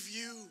give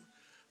you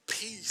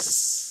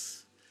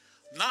peace,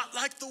 not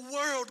like the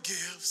world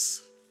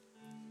gives.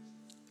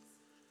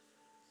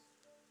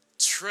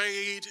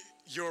 Trade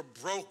your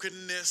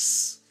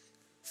brokenness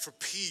for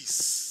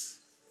peace.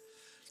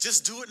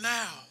 Just do it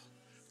now.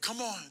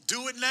 Come on,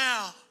 do it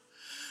now.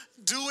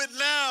 Do it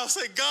now.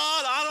 Say,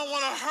 God, I don't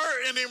want to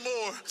hurt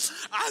anymore.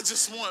 I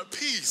just want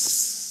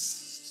peace.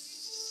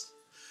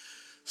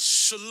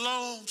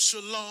 Shalom,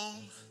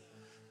 shalom.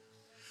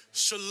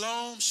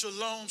 Shalom,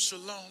 shalom,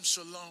 shalom,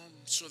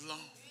 shalom,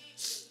 shalom.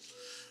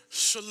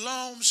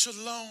 Shalom,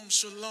 shalom,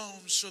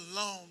 shalom,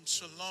 shalom,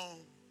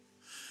 shalom.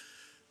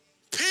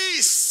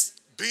 Peace,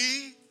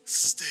 be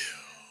still.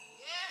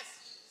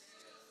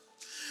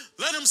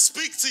 Let him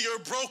speak to your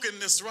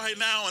brokenness right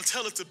now and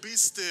tell it to be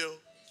still.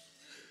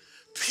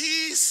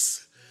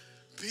 Peace,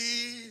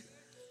 be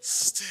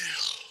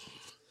still.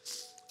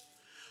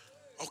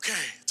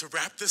 Okay, to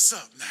wrap this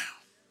up now.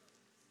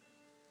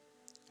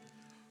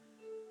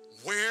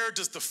 Where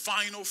does the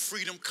final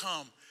freedom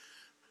come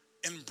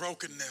in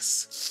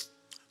brokenness?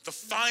 The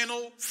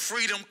final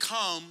freedom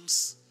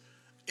comes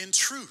in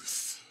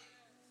truth.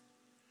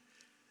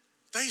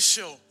 They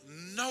shall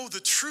know the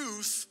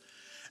truth,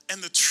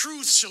 and the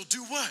truth shall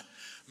do what?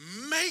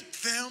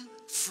 Make them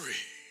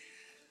free.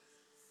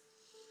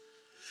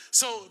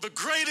 So the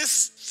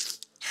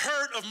greatest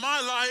hurt of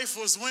my life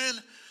was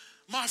when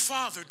my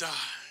father died.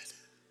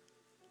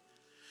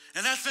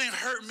 And that thing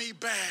hurt me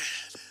bad.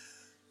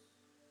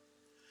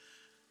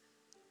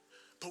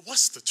 But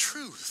what's the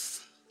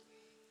truth?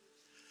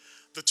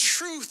 The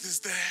truth is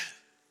that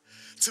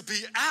to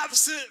be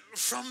absent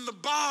from the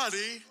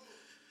body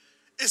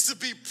is to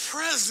be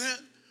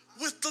present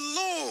with the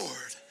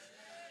Lord.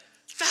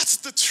 That's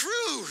the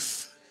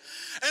truth.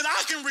 And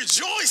I can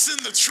rejoice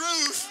in the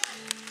truth.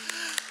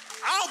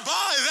 I'll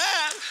buy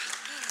that.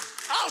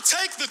 I'll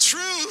take the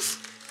truth.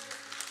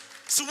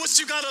 So what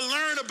you got to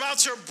learn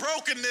about your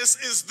brokenness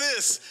is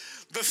this.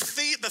 The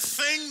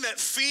thing that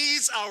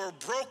feeds our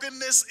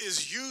brokenness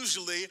is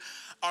usually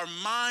our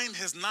mind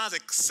has not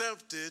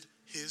accepted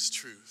his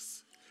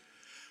truth.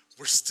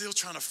 We're still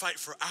trying to fight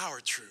for our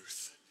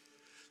truth.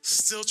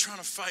 Still trying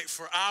to fight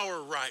for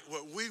our right,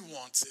 what we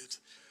wanted,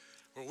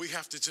 where we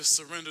have to just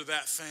surrender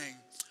that thing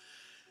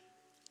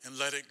and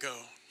let it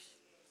go.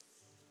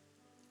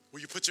 Will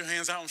you put your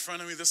hands out in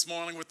front of me this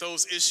morning with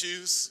those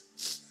issues?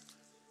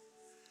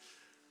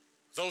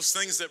 Those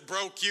things that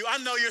broke you. I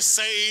know you're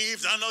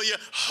saved. I know you're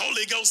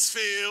Holy Ghost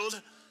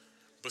filled.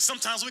 But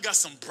sometimes we got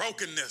some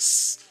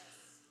brokenness.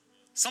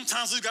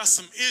 Sometimes we got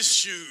some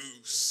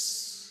issues.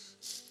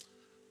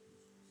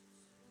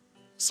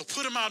 So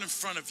put them out in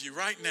front of you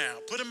right now.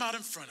 Put them out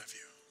in front of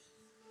you.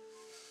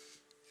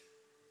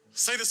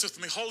 Say this with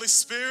me. Holy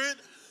Spirit,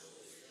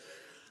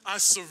 I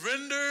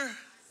surrender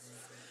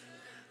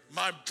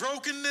my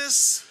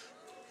brokenness,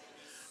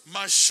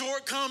 my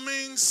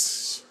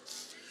shortcomings,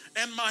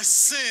 and my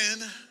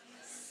sin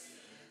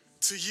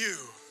to you.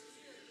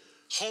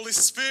 Holy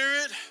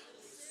Spirit,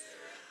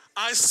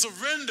 I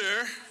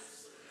surrender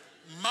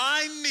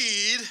my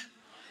need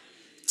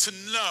to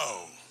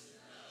know.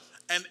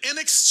 And in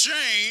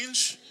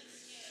exchange,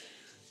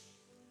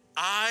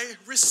 I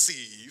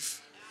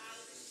receive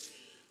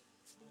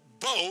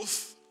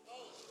both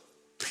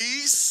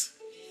peace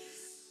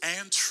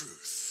and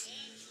truth.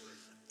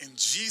 In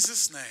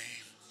Jesus'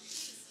 name,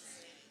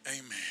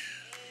 amen.